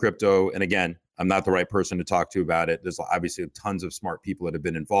stuff in crypto, and again, I'm not the right person to talk to about it. There's obviously tons of smart people that have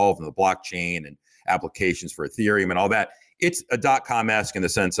been involved in the blockchain and applications for Ethereum and all that. It's a .com-esque in the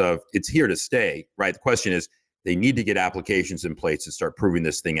sense of it's here to stay, right? The question is they need to get applications in place to start proving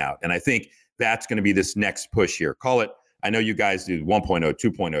this thing out. And I think that's going to be this next push here. Call it, I know you guys do 1.0,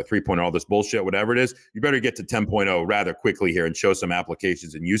 2.0, 3.0, all this bullshit, whatever it is. You better get to 10.0 rather quickly here and show some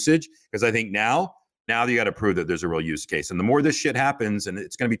applications and usage. Because I think now you got to prove that there's a real use case. And the more this shit happens, and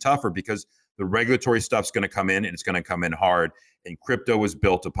it's going to be tougher because the regulatory stuff's going to come in and it's going to come in hard. And crypto was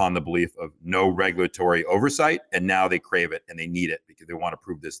built upon the belief of no regulatory oversight. And now they crave it and they need it because they want to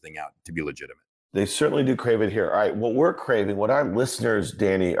prove this thing out to be legitimate. They certainly do crave it here. All right, what we're craving, what our listeners,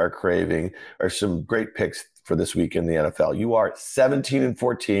 Danny, are craving are some great picks for this week in the NFL. You are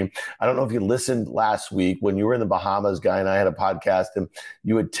 17-14. I don't know if you listened last week when you were in the Bahamas, Guy and I had a podcast, and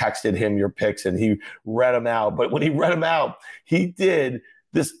you had texted him your picks and he read them out. But when he read them out, he did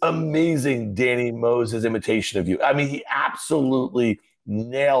this amazing Danny Moses imitation of you. I mean, he absolutely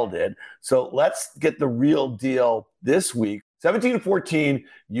nailed it. So let's get the real deal this week. 17-14,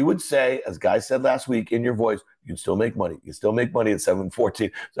 you would say, as Guy said last week in your voice, You can still make money. You can still make money at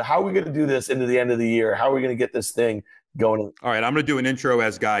 714. So how are we going to do this into the end of the year? How are we going to get this thing going? All right, I'm going to do an intro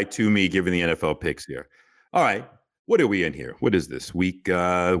as guy to me, giving the NFL picks here. All right, what are we in here? What is this, week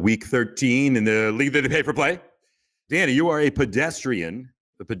 13 in the league that they pay for play? Danny, you are a pedestrian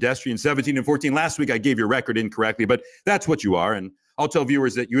 17 and 14. Last week I gave your record incorrectly, but that's what you are. And I'll tell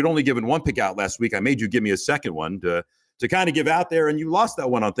viewers that you had only given one pick out last week. I made you give me a second one to kind of give out there, and you lost that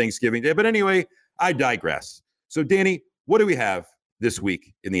one on Thanksgiving Day. But anyway, I digress. So, Danny, what do we have this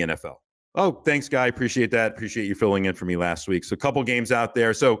week in the NFL? Oh, thanks, Guy. Appreciate that. Appreciate you filling in for me last week. So a couple games out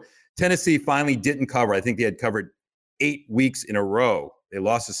there. So Tennessee finally didn't cover. I think they had covered 8 weeks in a row. They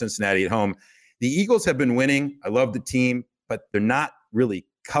lost to Cincinnati at home. The Eagles have been winning. I love the team, but they're not really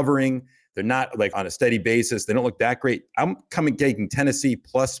covering. They're not like on a steady basis. They don't look that great. I'm taking Tennessee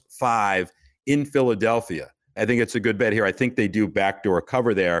 +5 in Philadelphia. I think it's a good bet here. I think they do backdoor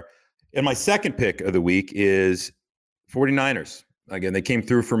cover there. And my second pick of the week is 49ers. Again, they came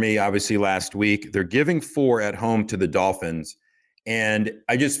through for me, obviously, last week. They're giving 4 at home to the Dolphins. And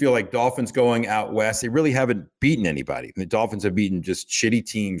I just feel like Dolphins going out west, they really haven't beaten anybody. The Dolphins have beaten just shitty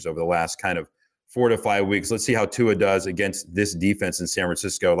teams over the last kind of 4 to 5 weeks. Let's see how Tua does against this defense in San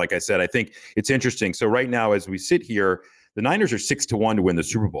Francisco. Like I said, I think it's interesting. So right now, as we sit here, the Niners are 6-1 to win the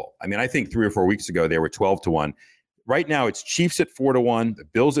Super Bowl. I mean, I think 3 or 4 weeks ago, they were 12-1. Right now, it's Chiefs at 4-1, the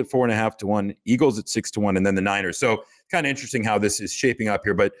Bills at 4.5-1, Eagles at 6-1, and then the Niners. So kind of interesting how this is shaping up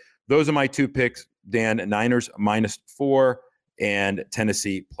here. But those are my 2 picks, Dan. Niners -4 and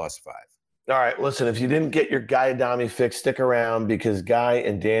Tennessee +5. All right, listen, if you didn't get your Guy Adami fix, stick around because Guy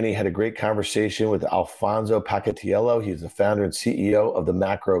and Danny had a great conversation with Alfonso Pacatiello. He's the founder and CEO of the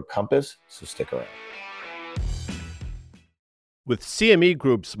Macro Compass, so stick around. With CME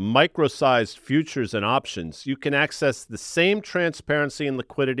Group's micro-sized futures and options, you can access the same transparency and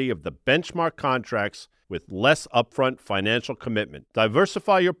liquidity of the benchmark contracts with less upfront financial commitment.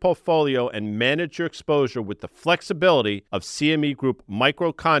 Diversify your portfolio and manage your exposure with the flexibility of CME Group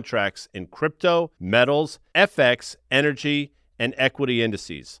micro contracts in crypto, metals, FX, energy, and equity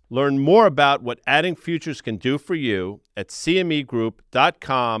indices. Learn more about what adding futures can do for you at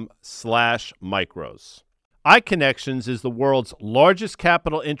cmegroup.com/micros. iConnections is the world's largest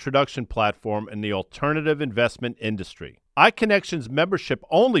capital introduction platform in the alternative investment industry. iConnections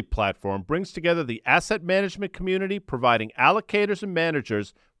membership-only platform brings together the asset management community, providing allocators and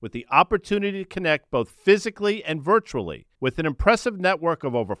managers with the opportunity to connect both physically and virtually. With an impressive network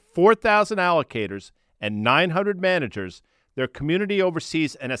of over 4,000 allocators and 900 managers, their community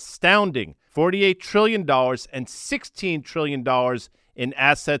oversees an astounding $48 trillion and $16 trillion in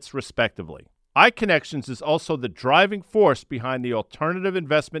assets, respectively. iConnections is also the driving force behind the alternative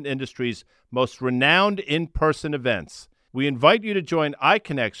investment industry's most renowned in-person events. We invite you to join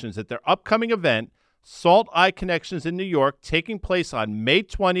iConnections at their upcoming event, SALT iConnections in New York, taking place on May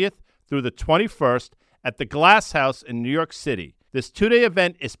 20th through the 21st at the Glass House in New York City. This 2-day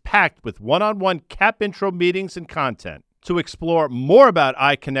event is packed with one-on-one cap intro meetings and content. To explore more about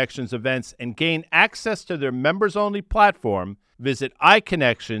iConnections events and gain access to their members-only platform, visit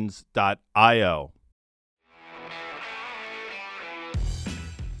iConnections.io.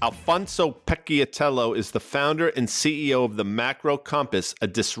 Alfonso Pacatiello is the founder and CEO of the Macro Compass, a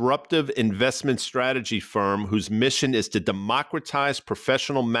disruptive investment strategy firm whose mission is to democratize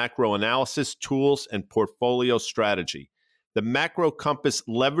professional macro analysis, tools, and portfolio strategy. The Macro Compass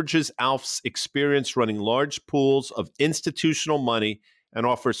leverages Alf's experience running large pools of institutional money and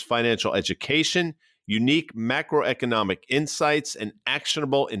offers financial education, unique macroeconomic insights, and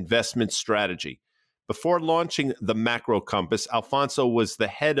actionable investment strategy. Before launching the Macro Compass, Alfonso was the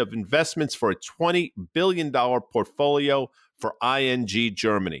head of investments for a $20 billion portfolio for ING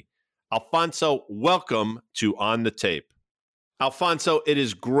Germany. Alfonso, welcome to On the Tape. Alfonso, it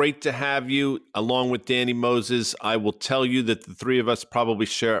is great to have you along with Danny Moses. I will tell you that the three of us probably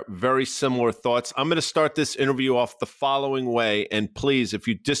share very similar thoughts. I'm going to start this interview off the following way. And please, if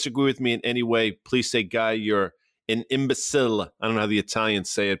you disagree with me in any way, please say, Guy, you're an imbecile. I don't know how the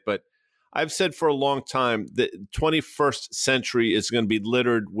Italians say it, but I've said for a long time that the 21st century is going to be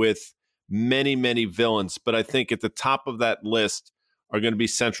littered with many, many villains. But I think at the top of that list are going to be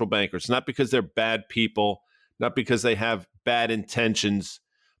central bankers, not because they're bad people, not because they have bad intentions,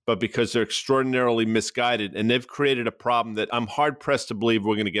 but because they're extraordinarily misguided. And they've created a problem that I'm hard-pressed to believe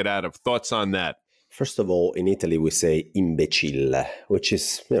we're going to get out of. Thoughts on that? First of all, in Italy, we say imbecille, which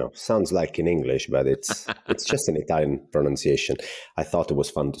is, sounds like in English, but it's just an Italian pronunciation. I thought it was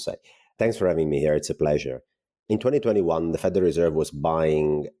fun to say. Thanks for having me here. It's a pleasure. In 2021, the Federal Reserve was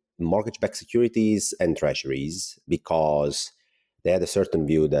buying mortgage-backed securities and treasuries because They had a certain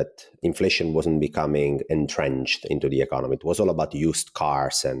view that inflation wasn't becoming entrenched into the economy. It was all about used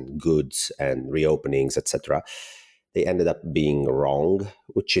cars and goods and reopenings, etc. They ended up being wrong,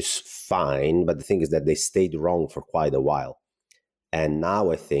 which is fine. But the thing is that they stayed wrong for quite a while. And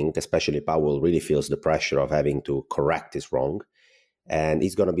now I think, especially Powell really feels the pressure of having to correct his wrong. And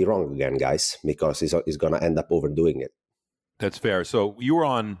he's going to be wrong again, guys, because he's going to end up overdoing it. That's fair. So you were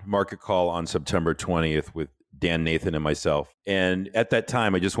on Market Call on September 20th with Dan Nathan and myself. And at that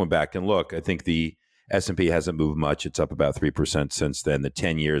time, I just went back and look. I think the S&P hasn't moved much. It's up about 3% since then. The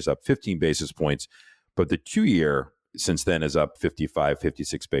 10-year is up 15 basis points. But the 2-year since then is up 55,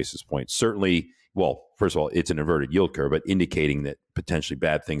 56 basis points. Certainly, well, first of all, it's an inverted yield curve, but indicating that potentially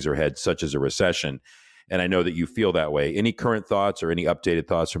bad things are ahead, such as a recession. And I know that you feel that way. Any current thoughts or any updated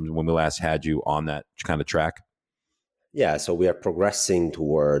thoughts from when we last had you on that kind of track? Yeah, so we are progressing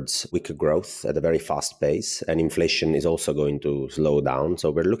towards weaker growth at a very fast pace, and inflation is also going to slow down. So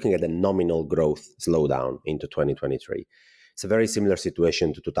we're looking at a nominal growth slowdown into 2023. It's a very similar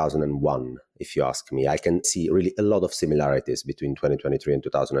situation to 2001, if you ask me. I can see really a lot of similarities between 2023 and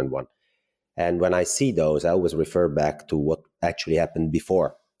 2001. And when I see those, I always refer back to what actually happened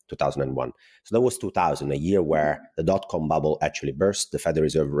before 2001. So that was 2000, a year where the dot-com bubble actually burst. The Federal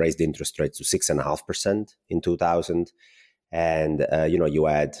Reserve raised interest rates to 6.5% in 2000. And, you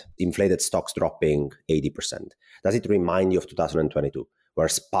had inflated stocks dropping 80%. Does it remind you of 2022, where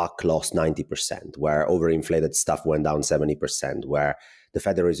SPAC lost 90%, where overinflated stuff went down 70%, where the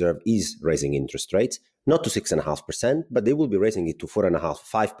Federal Reserve is raising interest rates, not to 6.5%, but they will be raising it to 4.5%,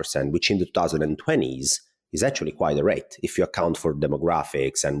 5%, which in the 2020s is actually quite a rate if you account for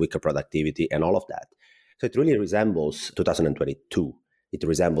demographics and weaker productivity and all of that. So it really resembles 2022. It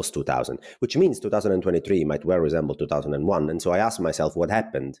resembles 2000, which means 2023 might well resemble 2001. And so I asked myself what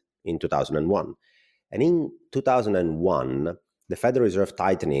happened in 2001. And in 2001, the Federal Reserve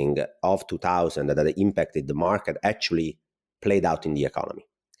tightening of 2000 that had impacted the market actually played out in the economy.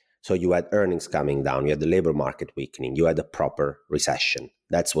 So you had earnings coming down, you had the labor market weakening, you had a proper recession.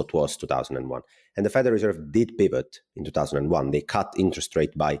 That's what was 2001. And the Federal Reserve did pivot in 2001. They cut interest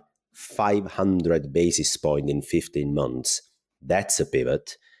rate by 500 basis points in 15 months. That's a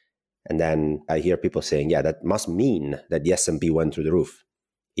pivot. And then I hear people saying, yeah, that must mean that the S&P went through the roof.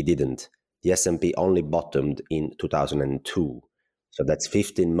 It didn't. The S&P only bottomed in 2002. So that's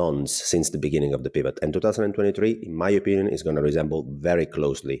 15 months since the beginning of the pivot. And 2023, in my opinion, is going to resemble very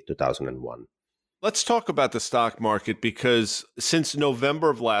closely 2001. Let's talk about the stock market, because since November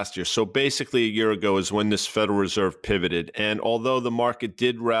of last year, so basically a year ago, is when this Federal Reserve pivoted. And although the market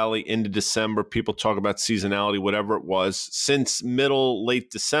did rally into December, people talk about seasonality, whatever it was, since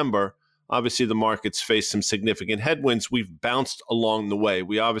late December, obviously the market's faced some significant headwinds. We've bounced along the way.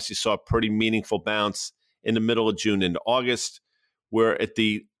 We obviously saw a pretty meaningful bounce in the middle of June into August. We're at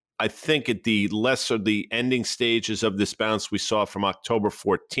the ending stages of this bounce we saw from October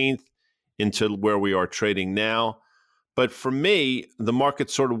 14th into where we are trading now. But for me, the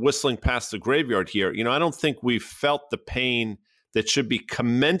market's sort of whistling past the graveyard here. I don't think we've felt the pain that should be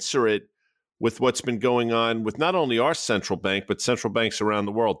commensurate with what's been going on with not only our central bank, but central banks around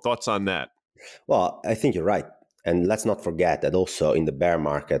the world. Thoughts on that? Well, I think you're right. And let's not forget that also in the bear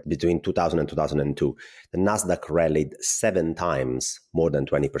market between 2000 and 2002, the Nasdaq rallied 7 times more than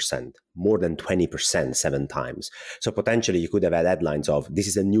 20%, 7 times. So potentially you could have had headlines of this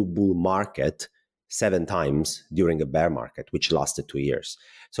is a new bull market 7 times during a bear market, which lasted 2 years.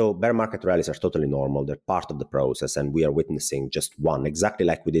 So bear market rallies are totally normal. They're part of the process, and we are witnessing just one, exactly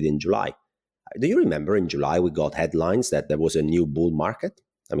like we did in July. Do you remember in July we got headlines that there was a new bull market?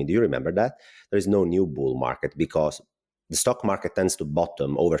 I mean, do you remember that? There is no new bull market because the stock market tends to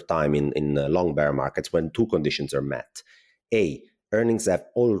bottom over time in long bear markets when 2 conditions are met. A, earnings have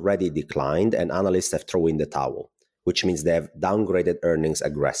already declined and analysts have thrown in the towel, which means they have downgraded earnings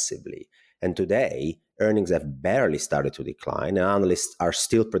aggressively. And today, earnings have barely started to decline, and analysts are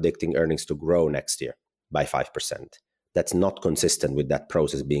still predicting earnings to grow next year by 5%. That's not consistent with that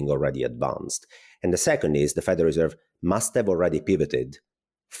process being already advanced. And the second is the Federal Reserve must have already pivoted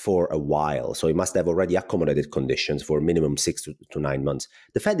for a while. So it must have already accommodated conditions for minimum 6 to 9 months.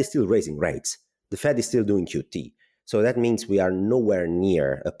 The Fed is still raising rates. The Fed is still doing QT. So that means we are nowhere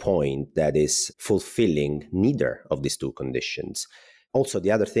near a point that is fulfilling neither of these 2 conditions. Also,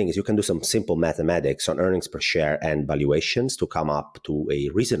 the other thing is you can do some simple mathematics on earnings per share and valuations to come up to a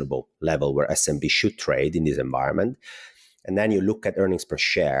reasonable level where S&P should trade in this environment. And then you look at earnings per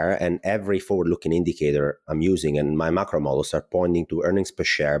share, and every forward-looking indicator I'm using and my macro models are pointing to earnings per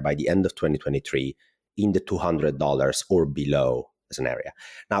share by the end of 2023 in the $200 or below as an area.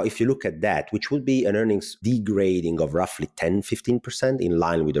 Now, if you look at that, which would be an earnings degrading of roughly 10-15% in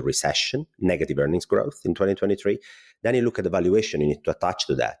line with the recession, negative earnings growth in 2023, then you look at the valuation you need to attach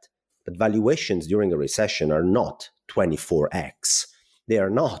to that. But valuations during a recession are not 24x. They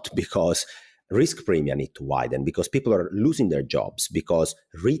are not because risk premia need to widen, because people are losing their jobs, because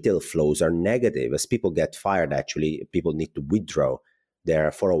retail flows are negative. As people get fired, actually, people need to withdraw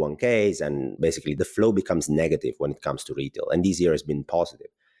their 401ks, and basically the flow becomes negative when it comes to retail. And this year has been positive.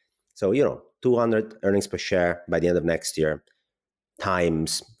 So, 200 earnings per share by the end of next year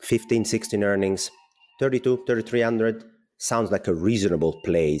times 15, 16 earnings, 32, 3,300 sounds like a reasonable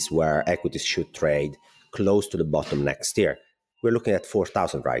place where equities should trade close to the bottom next year. We're looking at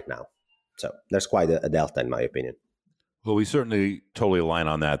 4,000 right now. So there's quite a delta, in my opinion. Well, we certainly totally align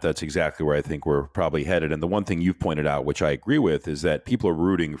on that. That's exactly where I think we're probably headed. And the one thing you've pointed out, which I agree with, is that people are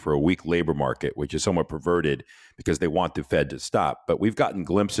rooting for a weak labor market, which is somewhat perverted because they want the Fed to stop. But we've gotten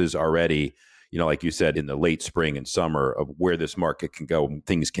glimpses already, like you said, in the late spring and summer of where this market can go and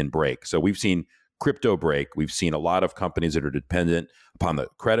things can break. So we've seen crypto break. We've seen a lot of companies that are dependent upon the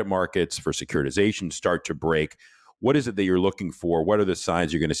credit markets for securitization start to break. What is it that you're looking for? What are the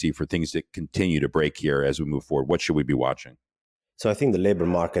signs you're going to see for things that continue to break here as we move forward? What should we be watching? So I think the labor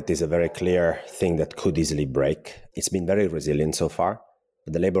market is a very clear thing that could easily break. It's been very resilient so far,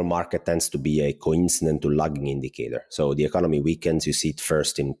 but the labor market tends to be a coincident to lagging indicator. So the economy weakens, you see it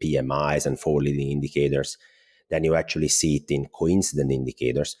first in PMIs and forward-leading indicators. Then you actually see it in coincident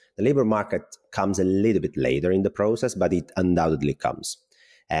indicators. The labor market comes a little bit later in the process, but it undoubtedly comes.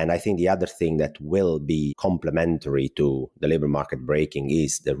 And I think the other thing that will be complementary to the labor market breaking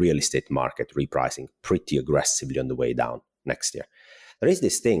is the real estate market repricing pretty aggressively on the way down next year. There is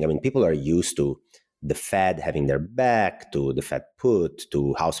this thing, people are used to the Fed having their back, to the Fed put,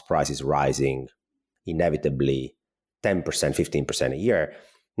 to house prices rising inevitably 10%, 15% a year.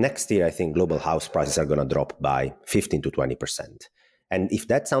 Next year, I think global house prices are going to drop by 15 to 20%. And if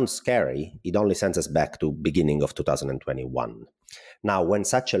that sounds scary, it only sends us back to beginning of 2021. Now, when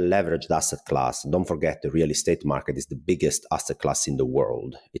such a leveraged asset class, don't forget the real estate market is the biggest asset class in the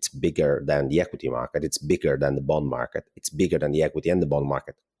world. It's bigger than the equity market. It's bigger than the bond market. It's bigger than the equity and the bond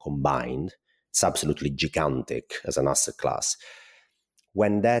market combined. It's absolutely gigantic as an asset class.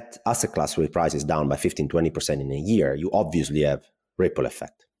 When that asset class reprices down by 15, 20% in a year, you obviously have ripple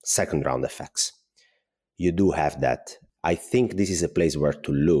effect, second round effects. You do have that. I think this is a place where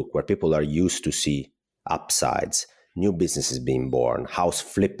to look, where people are used to see upsides, new businesses being born, house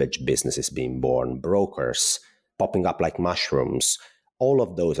flippage businesses being born, brokers popping up like mushrooms. All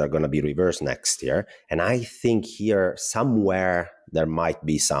of those are going to be reversed next year. And I think here somewhere there might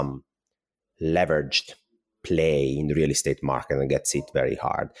be some leveraged play in the real estate market and gets hit very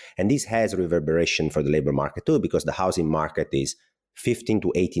hard. And this has reverberation for the labor market too, because the housing market is 15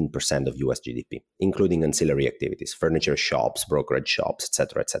 to 18% of US GDP, including ancillary activities, furniture shops, brokerage shops, et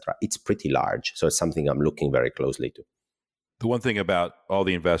cetera, et cetera. It's pretty large. So it's something I'm looking very closely to. The one thing about all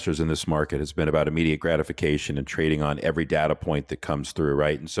the investors in this market has been about immediate gratification and trading on every data point that comes through,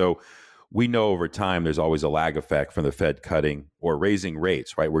 right? And so we know over time there's always a lag effect from the Fed cutting or raising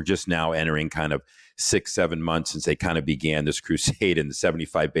rates, right? We're just now entering kind of 6-7 months since they kind of began this crusade in the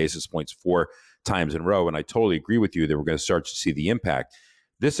 75 basis points 4 times in a row. And I totally agree with you that we're going to start to see the impact.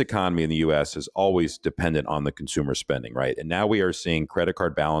 This economy in the US is always dependent on the consumer spending, right? And now we are seeing credit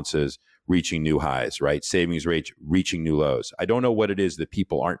card balances reaching new highs, right? Savings rates reaching new lows. I don't know what it is that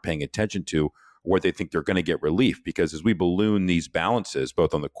people aren't paying attention to or what they think they're going to get relief, because as we balloon these balances,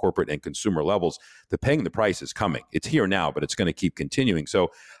 both on the corporate and consumer levels, the paying the price is coming. It's here now, but it's going to keep continuing. So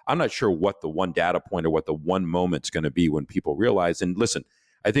I'm not sure what the one data point or what the one moment's going to be when people realize. And listen,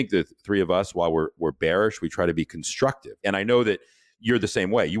 I think the three of us, while we're bearish, we try to be constructive. And I know that you're the same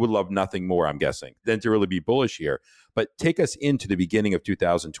way. You would love nothing more, I'm guessing, than to really be bullish here. But take us into the beginning of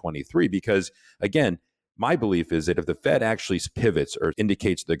 2023, because again, my belief is that if the Fed actually pivots or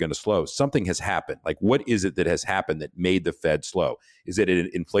indicates they're going to slow, something has happened. Like, what is it that has happened that made the Fed slow? Is it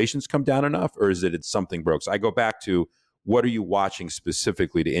inflation's come down enough, or is it something broke? So I go back to, what are you watching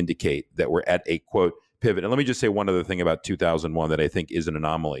specifically to indicate that we're at a, quote, pivot? And let me just say one other thing about 2001 that I think is an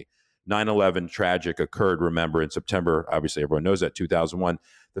anomaly. 9/11 tragic occurred, remember, in September. Obviously, everyone knows that, 2001.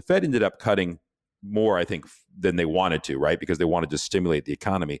 The Fed ended up cutting more, I think, than they wanted to, right? Because they wanted to stimulate the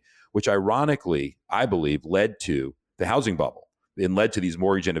economy, which ironically, I believe, led to the housing bubble and led to these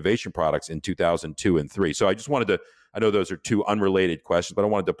mortgage innovation products in 2002 and 3. So I just wanted to, I know those are two unrelated questions, but I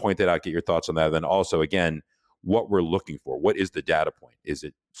wanted to point that out, get your thoughts on that. And then also, again, what we're looking for. What is the data point? Is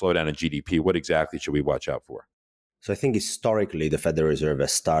it slowdown in GDP? What exactly should we watch out for? So I think historically the Federal Reserve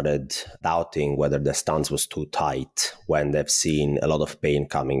has started doubting whether the stance was too tight when they've seen a lot of pain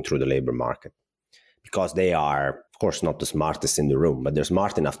coming through the labor market. Because they are, of course, not the smartest in the room, but they're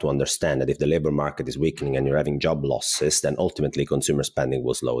smart enough to understand that if the labor market is weakening and you're having job losses, then ultimately consumer spending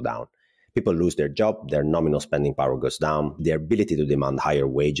will slow down. People lose their job, their nominal spending power goes down, their ability to demand higher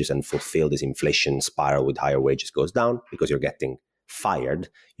wages and fulfill this inflation spiral with higher wages goes down because you're getting fired.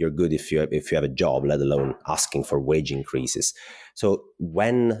 You're good if you have a job, let alone asking for wage increases. So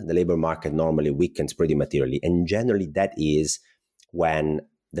when the labor market normally weakens pretty materially, and generally that is when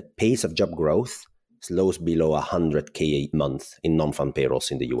the pace of job growth slows below 100K a month in non-farm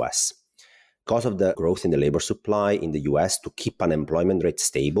payrolls in the US. Because of the growth in the labor supply in the US, to keep unemployment rate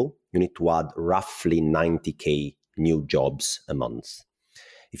stable, you need to add roughly 90K new jobs a month.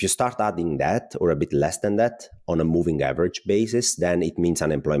 If you start adding that or a bit less than that on a moving average basis, then it means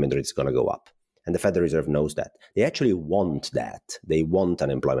unemployment rate is going to go up. And the Federal Reserve knows that. They actually want that. They want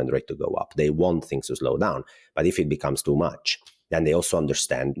unemployment rate to go up. They want things to slow down. But if it becomes too much, then they also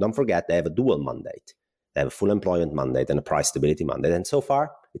understand, don't forget, they have a dual mandate. They have a full employment mandate and a price stability mandate. And so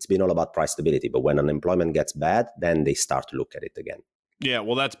far, it's been all about price stability. But when unemployment gets bad, then they start to look at it again. Yeah,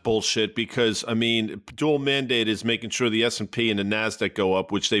 well, that's bullshit because, I mean, dual mandate is making sure the S&P and the NASDAQ go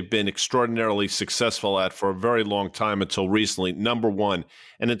up, which they've been extraordinarily successful at for a very long time until recently, number one.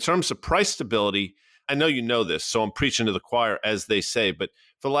 And in terms of price stability, I know you know this, so I'm preaching to the choir, as they say, but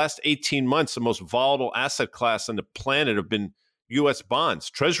for the last 18 months, the most volatile asset class on the planet have been U.S.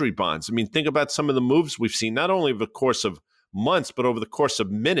 bonds, Treasury bonds. I mean, think about some of the moves we've seen, not only over the course of months, but over the course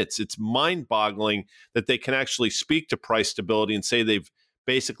of minutes. It's mind-boggling that they can actually speak to price stability and say they've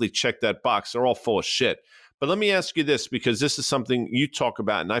basically checked that box. They're all full of shit. But let me ask you this, because this is something you talk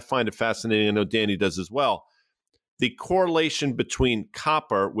about, and I find it fascinating. I know Danny does as well. The correlation between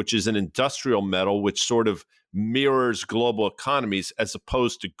copper, which is an industrial metal, which sort of mirrors global economies, as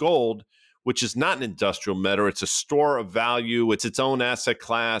opposed to gold, which is not an industrial metal. It's a store of value. It's its own asset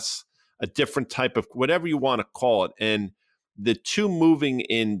class, a different type of, whatever you want to call it. And the two moving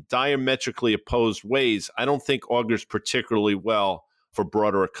in diametrically opposed ways, I don't think augurs particularly well for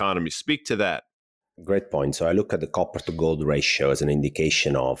broader economies. Speak to that. Great point. So I look at the copper to gold ratio as an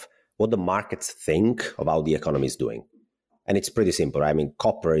indication of what the markets think of how the economy is doing. And it's pretty simple. I mean,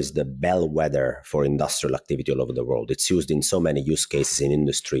 copper is the bellwether for industrial activity all over the world. It's used in so many use cases in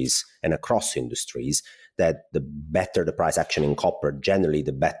industries and across industries that the better the price action in copper, generally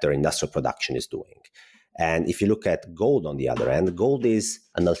the better industrial production is doing. And if you look at gold on the other end, gold is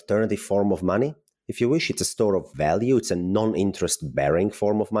an alternative form of money. If you wish, it's a store of value. It's a non-interest bearing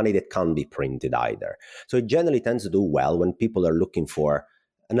form of money that can't be printed either. So it generally tends to do well when people are looking for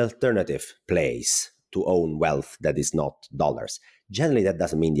an alternative place to own wealth that is not dollars. Generally, that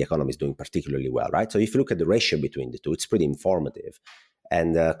doesn't mean the economy is doing particularly well, right? So if you look at the ratio between the two, it's pretty informative.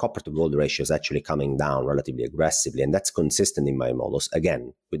 And the copper to gold ratio is actually coming down relatively aggressively. And that's consistent in my models,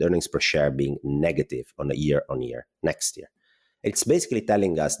 again, with earnings per share being negative on a year-on-year next year. It's basically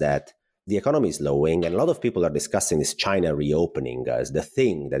telling us that the economy is slowing, and a lot of people are discussing this China reopening as the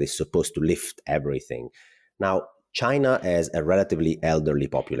thing that is supposed to lift everything. Now, China has a relatively elderly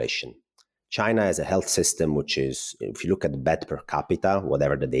population. China has a health system which is, if you look at the bed per capita,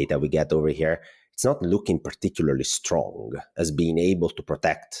 whatever the data we get over here, it's not looking particularly strong as being able to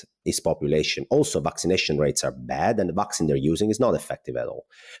protect its population. Also, vaccination rates are bad, and the vaccine they're using is not effective at all.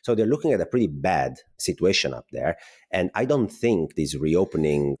 So they're looking at a pretty bad situation up there. And I don't think these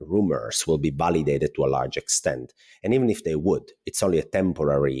reopening rumors will be validated to a large extent. And even if they would, it's only a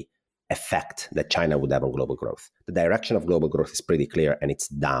temporary effect that China would have on global growth. The direction of global growth is pretty clear, and it's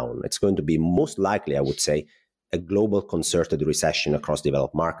down. It's going to be most likely, I would say, a global concerted recession across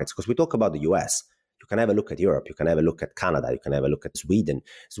developed markets. Because we talk about the US, you can have a look at Europe, you can have a look at Canada, you can have a look at Sweden.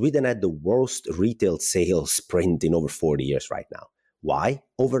 Sweden had the worst retail sales sprint in over 40 years right now. Why?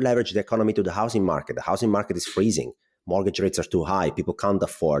 Over-leverage the economy to the housing market. The housing market is freezing. Mortgage rates are too high. People can't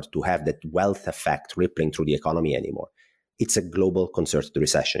afford to have that wealth effect rippling through the economy anymore. It's a global concerted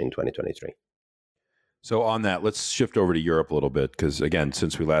recession in 2023. So on that, let's shift over to Europe a little bit, because again,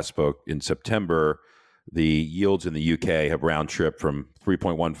 since we last spoke in September, the yields in the UK have round tripped from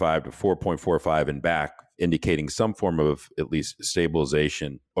 3.15 to 4.45 and back, indicating some form of at least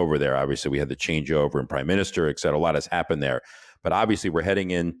stabilization over there. Obviously, we had the changeover in prime minister, et cetera. A lot has happened there. But obviously, we're heading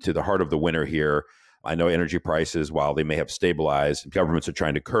into the heart of the winter here. I know energy prices, while they may have stabilized, governments are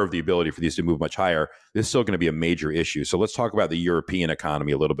trying to curb the ability for these to move much higher. This is still going to be a major issue. So let's talk about the European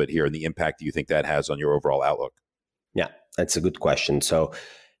economy a little bit here and the impact that you think that has on your overall outlook. Yeah, that's a good question. So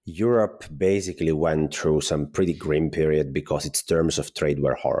Europe basically went through some pretty grim period because its terms of trade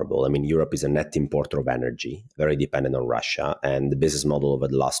were horrible. I mean, Europe is a net importer of energy, very dependent on Russia, and the business model over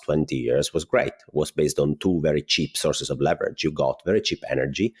the last 20 years was great. It was based on two very cheap sources of leverage. You got very cheap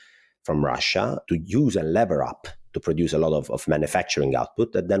energy from Russia to use and lever up to produce a lot of manufacturing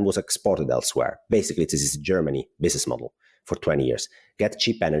output that then was exported elsewhere. Basically, this is Germany business model for 20 years. Get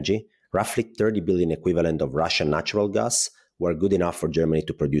cheap energy, roughly 30 billion equivalent of Russian natural gas, were good enough for Germany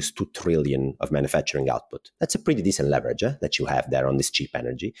to produce 2 trillion of manufacturing output. That's a pretty decent leverage that you have there on this cheap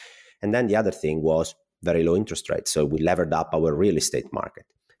energy. And then the other thing was very low interest rates. So we levered up our real estate market.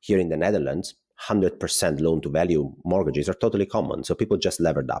 Here in the Netherlands, 100% loan to value mortgages are totally common. So people just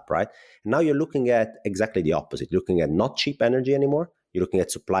levered up, right? And now you're looking at exactly the opposite. You're looking at not cheap energy anymore. You're looking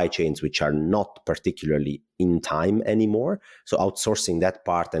at supply chains which are not particularly in time anymore. So outsourcing that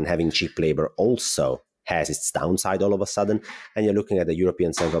part and having cheap labor also has its downside all of a sudden. And you're looking at the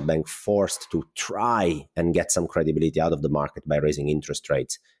European Central Bank forced to try and get some credibility out of the market by raising interest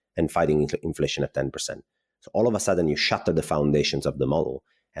rates and fighting inflation at 10%. So all of a sudden you shatter the foundations of the model.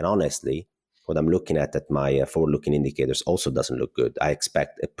 And honestly, what I'm looking at my forward-looking indicators also doesn't look good. I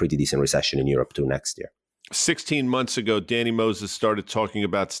expect a pretty decent recession in Europe too next year. 16 months ago, Danny Moses started talking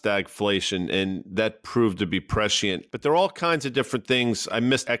about stagflation, and that proved to be prescient. But there are all kinds of different things. I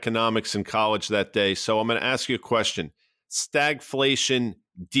missed economics in college that day, so I'm going to ask you a question. Stagflation,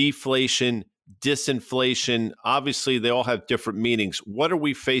 deflation, disinflation, obviously they all have different meanings. What are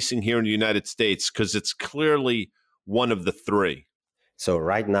we facing here in the United States? Because it's clearly one of the three. So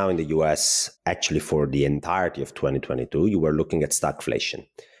right now in the US, actually for the entirety of 2022, you were looking at stagflation.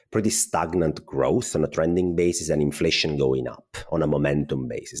 Pretty stagnant growth on a trending basis and inflation going up on a momentum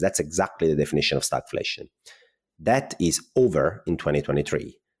basis. That's exactly the definition of stagflation. That is over in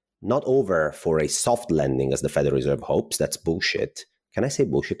 2023. Not over for a soft landing as the Federal Reserve hopes. That's bullshit. Can I say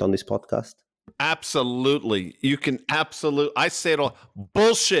bullshit on this podcast? Absolutely. You can absolutely. I say it all.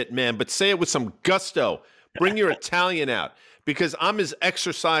 Bullshit, man, but say it with some gusto. Bring your Italian out. Because I'm as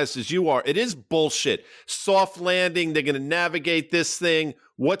exercised as you are. It is bullshit. Soft landing. They're going to navigate this thing.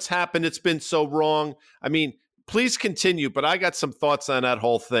 What's happened? It's been so wrong. I mean, please continue, but I got some thoughts on that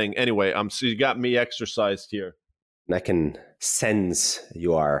whole thing. Anyway, so you got me exercised here. I can sense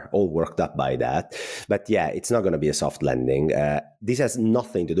you are all worked up by that. But yeah, it's not going to be a soft landing. This has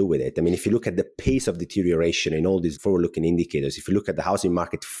nothing to do with it. I mean, if you look at the pace of deterioration in all these forward-looking indicators, if you look at the housing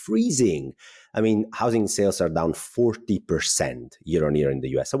market freezing, I mean, housing sales are down 40% year on year in the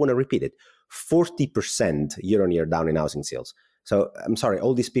US. I want to repeat it, 40% year on year down in housing sales. So I'm sorry,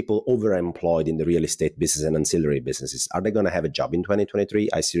 all these people overemployed in the real estate business and ancillary businesses, are they going to have a job in 2023?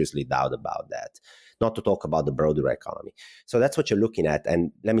 I seriously doubt about that. Not to talk about the broader economy. So that's what you're looking at.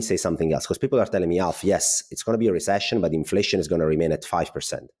 And let me say something else, because people are telling me, Alf, yes, it's going to be a recession, but inflation is going to remain at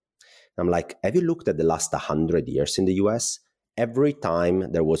 5%. I'm like, have you looked at the last 100 years in the US? Every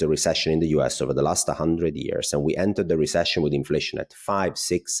time there was a recession in the US over the last 100 years, and we entered the recession with inflation at 5,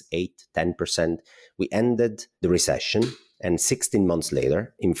 6, 8, 10%, we ended the recession, and 16 months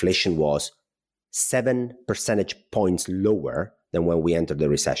later, inflation was 7 percentage points lower than when we entered the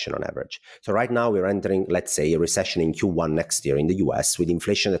recession on average. So right now we're entering, let's say, a recession in Q1 next year in the US with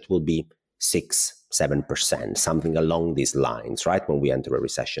inflation that will be 6, 7%, something along these lines, right? When we enter a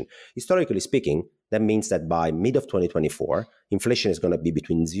recession. Historically speaking, that means that by mid of 2024, inflation is going to be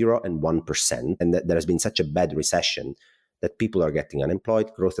between 0 and 1%. And that there has been such a bad recession that people are getting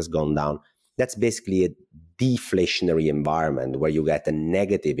unemployed, growth has gone down. That's basically a deflationary environment where you get a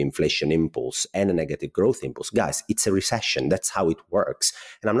negative inflation impulse and a negative growth impulse. Guys, it's a recession. That's how it works.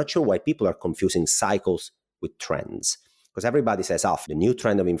 And I'm not sure why people are confusing cycles with trends. Because everybody says, the new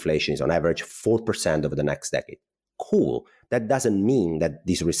trend of inflation is on average 4% over the next decade. Cool. That doesn't mean that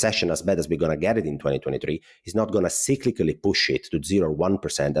this recession, as bad as we're going to get it in 2023, is not going to cyclically push it to 0 or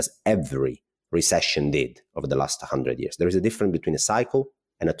 1% as every recession did over the last 100 years. There is a difference between a cycle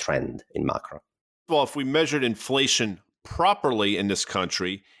and a trend in macro. Well, if we measured inflation properly in this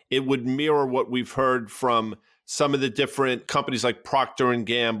country, it would mirror what we've heard from some of the different companies like Procter &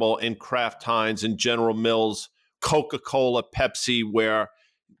 Gamble and Kraft Heinz and General Mills, Coca-Cola, Pepsi, where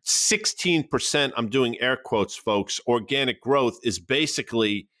 16%, I'm doing air quotes, folks, organic growth is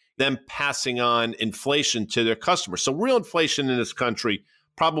basically them passing on inflation to their customers. So real inflation in this country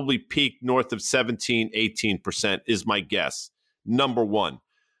probably peaked north of 17, 18% is my guess, number one.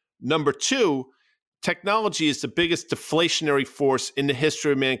 Number two, technology is the biggest deflationary force in the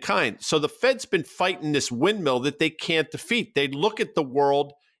history of mankind. So the Fed's been fighting this windmill that they can't defeat. They look at the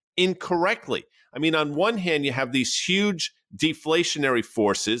world incorrectly. I mean, on one hand, you have these huge deflationary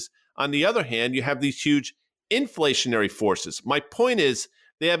forces. On the other hand, you have these huge inflationary forces. My point is,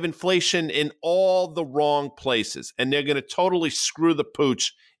 they have inflation in all the wrong places, and they're going to totally screw the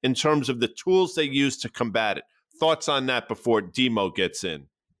pooch in terms of the tools they use to combat it. Thoughts on that before Demo gets in?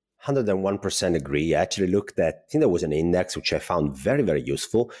 101% agree. I actually looked at, I think there was an index which I found very, very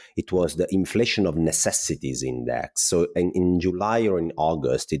useful. It was the Inflation of Necessities Index. So in July or in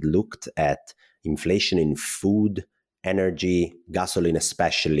August, it looked at inflation in food, energy, gasoline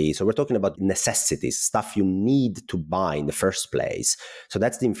especially. So we're talking about necessities, stuff you need to buy in the first place. So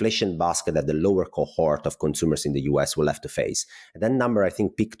that's the inflation basket that the lower cohort of consumers in the US will have to face. And that number, I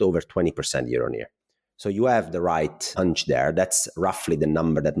think, peaked over 20% year on year. So you have the right hunch there. That's roughly the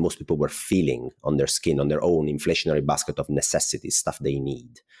number that most people were feeling on their skin, on their own inflationary basket of necessities, stuff they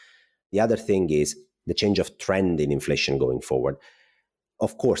need. The other thing is the change of trend in inflation going forward.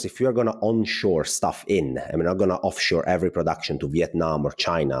 Of course, if you're going to onshore stuff in, and we're not going to offshore every production to Vietnam or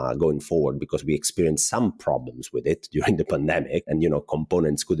China going forward because we experienced some problems with it during the pandemic and,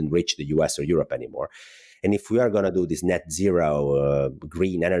 components couldn't reach the US or Europe anymore. And if we are going to do this net zero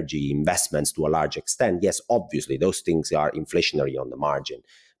green energy investments to a large extent, yes, obviously, those things are inflationary on the margin.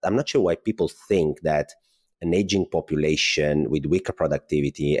 I'm not sure why people think that an aging population with weaker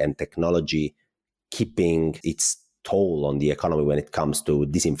productivity and technology keeping its toll on the economy when it comes to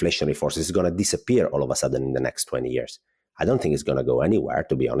disinflationary forces is going to disappear all of a sudden in the next 20 years. I don't think it's going to go anywhere,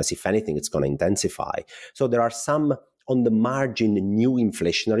 to be honest. If anything, it's going to intensify. So there are some on the margin new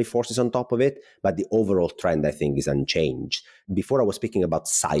inflationary forces on top of it, but the overall trend, I think, is unchanged. Before I was speaking about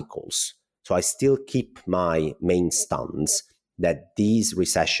cycles. So I still keep my main stance that this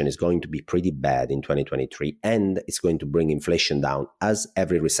recession is going to be pretty bad in 2023, and it's going to bring inflation down as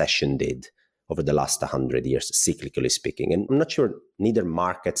every recession did over the last 100 years, cyclically speaking. And I'm not sure neither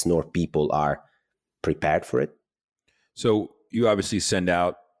markets nor people are prepared for it. So you obviously send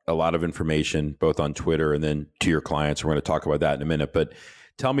out a lot of information, both on Twitter and then to your clients. We're going to talk about that in a minute. But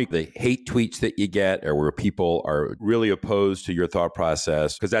tell me the hate tweets that you get or where people are really opposed to your thought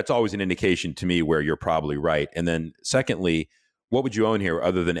process, because that's always an indication to me where you're probably right. And then secondly, what would you own here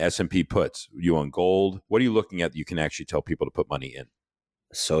other than S&P puts? You own gold. What are you looking at that you can actually tell people to put money in?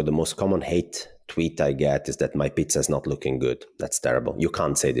 So the most common hate tweet I get is that my pizza is not looking good. That's terrible. You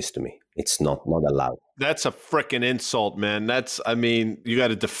can't say this to me. It's not allowed. That's a freaking insult, man. You got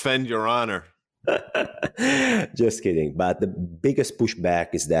to defend your honor. Just kidding. But the biggest pushback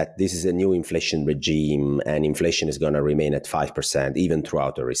is that this is a new inflation regime and inflation is going to remain at 5% even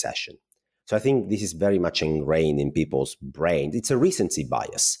throughout a recession. So I think this is very much ingrained in people's brains. It's a recency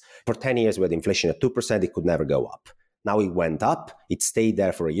bias. For 10 years with inflation at 2%, it could never go up. Now it went up, it stayed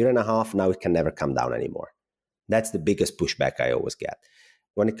there for a year and a half, now it can never come down anymore. That's the biggest pushback I always get.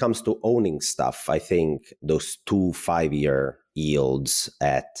 When it comes to owning stuff, I think those 2 5-year yields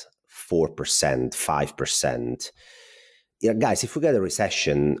at 4%, 5%. Yeah, guys, if we get a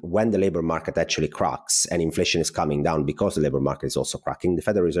recession, when the labor market actually cracks and inflation is coming down because the labor market is also cracking, the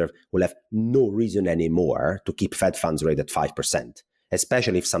Federal Reserve will have no reason anymore to keep Fed funds rate at 5%.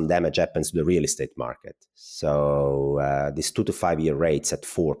 Especially if some damage happens to the real estate market. So these 2 to 5 year rates at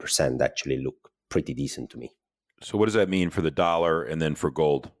 4% actually look pretty decent to me. So what does that mean for the dollar and then for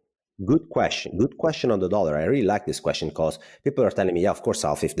gold? Good question. Good question on the dollar. I really like this question because people are telling me, yeah, of course,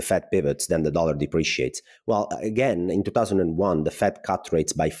 Alf, if the Fed pivots, then the dollar depreciates. Well, again, in 2001, the Fed cut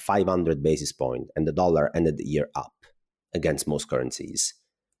rates by 500 basis points and the dollar ended the year up against most currencies.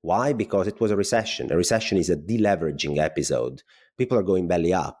 Why? Because it was a recession. A recession is a deleveraging episode. People are going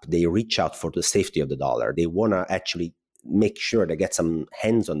belly up. They reach out for the safety of the dollar. They want to actually make sure they get some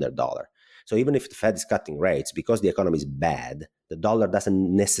hands on their dollar. So even if the Fed is cutting rates, because the economy is bad, the dollar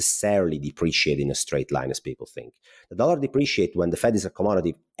doesn't necessarily depreciate in a straight line as people think. The dollar depreciates when the Fed is a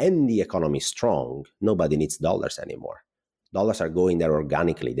commodity and the economy is strong. Nobody needs dollars anymore. Dollars are going there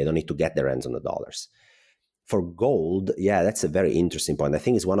organically. They don't need to get their hands on the dollars. For gold, yeah, that's a very interesting point. I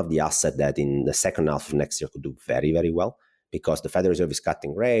think it's one of the assets that in the second half of next year could do very, very well because the Federal Reserve is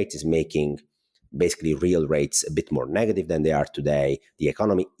cutting rates, is making basically real rates a bit more negative than they are today. The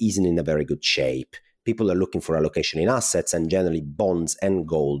economy isn't in a very good shape. People are looking for allocation in assets, and generally bonds and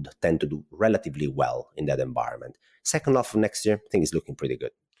gold tend to do relatively well in that environment. Second half of next year, I think it's looking pretty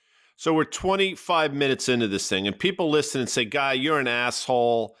good. So we're 25 minutes into this thing, and people listen and say, Guy, you're an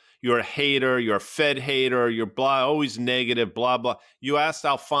asshole. You're a hater. You're a Fed hater. You're blah, always negative, blah, blah. You asked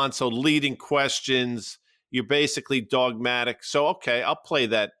Alfonso leading questions. You're basically dogmatic. So, okay, I'll play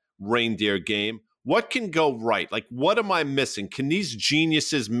that reindeer game. What can go right? Like, what am I missing? Can these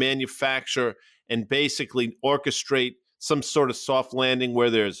geniuses manufacture and basically orchestrate some sort of soft landing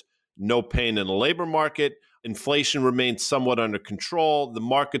where there's no pain in the labor market? Inflation remains somewhat under control. The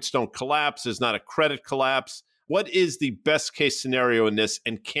markets don't collapse. There's not a credit collapse. What is the best case scenario in this,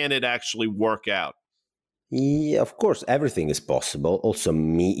 and can it actually work out? Yeah, of course, everything is possible. Also,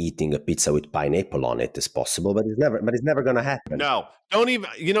 me eating a pizza with pineapple on it is possible, but it's never going to happen. No, don't even,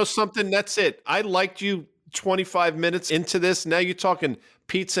 you know something, that's it. I liked you 25 minutes into this. Now you're talking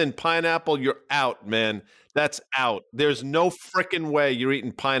pizza and pineapple. You're out, man. That's out. There's no freaking way you're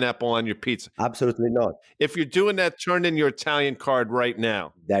eating pineapple on your pizza. Absolutely not. If you're doing that, turn in your Italian card right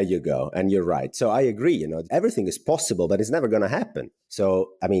now. There you go. And you're right. So I agree, everything is possible, but it's never going to happen.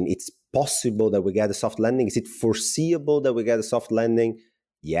 So, I mean, it's possible that we get a soft landing. Is it foreseeable that we get a soft landing?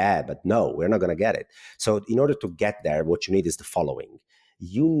 Yeah, but no, we're not going to get it. So in order to get there, what you need is the following.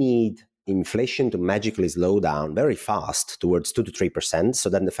 You need inflation to magically slow down very fast towards 2 to 3%. So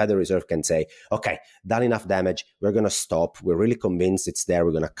then the Federal Reserve can say, okay, done enough damage. We're going to stop. We're really convinced it's there.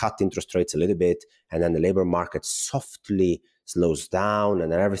 We're going to cut interest rates a little bit. And then the labor market softly slows down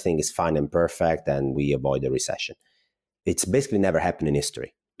and then everything is fine and perfect and we avoid a recession. It's basically never happened in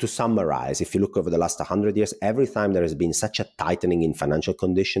history. To summarize, if you look over the last 100 years, every time there has been such a tightening in financial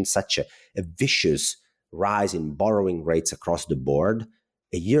conditions, such a vicious rise in borrowing rates across the board,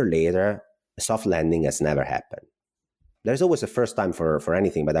 a year later, a soft landing has never happened. There's always a first time for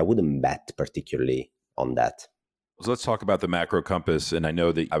anything, but I wouldn't bet particularly on that. So let's talk about the Macro Compass. And I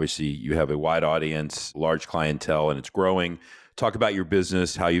know that obviously you have a wide audience, large clientele, and it's growing. Talk about your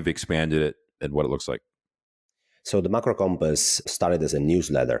business, how you've expanded it, and what it looks like. So the Macro Compass started as a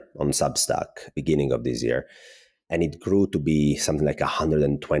newsletter on Substack beginning of this year, and it grew to be something like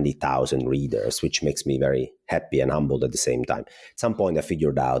 120,000 readers, which makes me very happy and humbled at the same time. At some point, I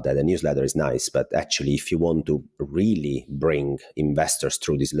figured out that a newsletter is nice, but actually, if you want to really bring investors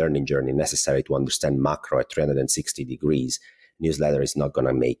through this learning journey necessary to understand macro at 360 degrees, newsletter is not going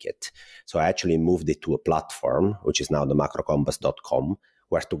to make it. So I actually moved it to a platform, which is now the macrocompass.com,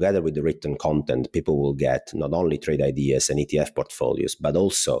 where together with the written content, people will get not only trade ideas and ETF portfolios, but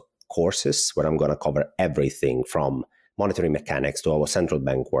also courses where I'm going to cover everything from monetary mechanics to how a central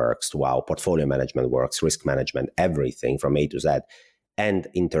bank works, to how portfolio management works, risk management, everything from A to Z, and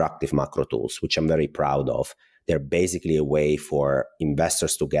interactive macro tools, which I'm very proud of. They're basically a way for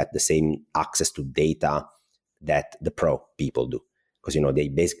investors to get the same access to data that the pro people do. Because, they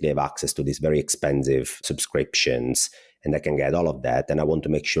basically have access to these very expensive subscriptions and they can get all of that. And I want to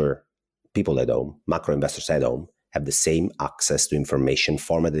make sure people at home, macro investors at home, have the same access to information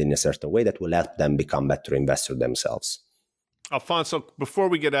formatted in a certain way that will help them become better investors themselves. Alfonso, before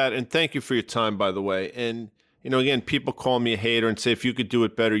we get out, and thank you for your time, by the way. And, again, people call me a hater and say, if you could do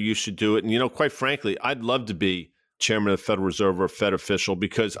it better, you should do it. And, quite frankly, I'd love to be chairman of the Federal Reserve or a Fed official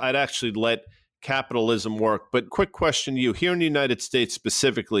because I'd actually let capitalism work. But quick question to you. Here in the United States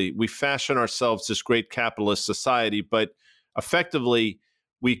specifically, we fashion ourselves this great capitalist society, but effectively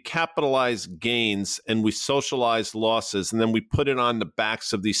we capitalize gains and we socialize losses, and then we put it on the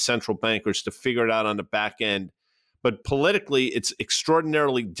backs of these central bankers to figure it out on the back end. But politically, it's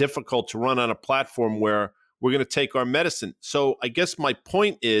extraordinarily difficult to run on a platform where we're going to take our medicine. So I guess my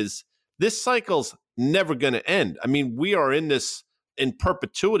point is this cycle's never going to end. I mean, we are in this in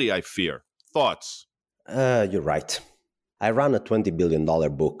perpetuity, I fear. Thoughts? You're right. I ran a $20 billion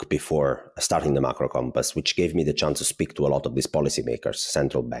book before starting the Macro Compass, which gave me the chance to speak to a lot of these policymakers,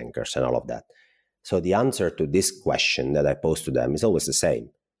 central bankers, and all of that. So the answer to this question that I pose to them is always the same.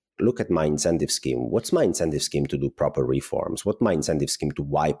 Look at my incentive scheme. What's my incentive scheme to do proper reforms? What's my incentive scheme to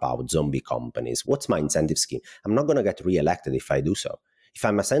wipe out zombie companies? What's my incentive scheme? I'm not going to get reelected if I do so. If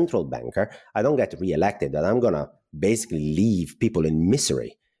I'm a central banker, I don't get reelected, and I'm going to basically leave people in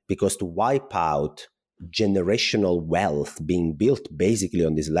misery. Because to wipe out generational wealth being built basically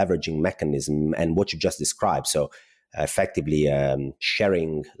on this leveraging mechanism and what you just described, so effectively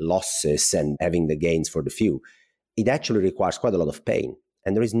sharing losses and having the gains for the few, it actually requires quite a lot of pain.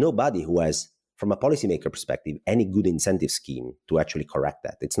 And there is nobody who has, from a policymaker perspective, any good incentive scheme to actually correct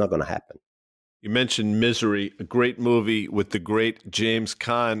that. It's not going to happen. You mentioned Misery, a great movie with the great James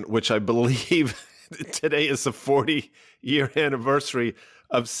Caan, which I believe today is the 40-year anniversary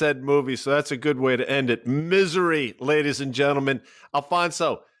of said movie. So that's a good way to end it. Misery, ladies and gentlemen.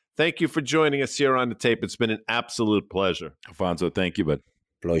 Alfonso, thank you for joining us here on The Tape. It's been an absolute pleasure. Alfonso, thank you, bud.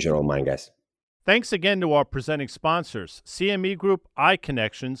 Pleasure all mine, guys. Thanks again to our presenting sponsors, CME Group,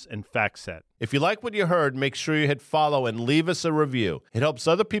 iConnections, and FactSet. If you like what you heard, make sure you hit follow and leave us a review. It helps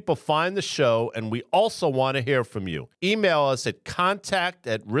other people find the show, and we also want to hear from you. Email us at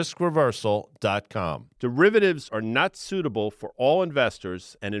contact@riskreversal.com. Derivatives are not suitable for all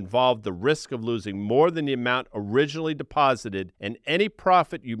investors and involve the risk of losing more than the amount originally deposited and any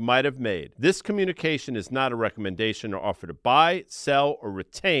profit you might have made. This communication is not a recommendation or offer to buy, sell, or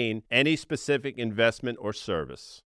retain any specific investment or service.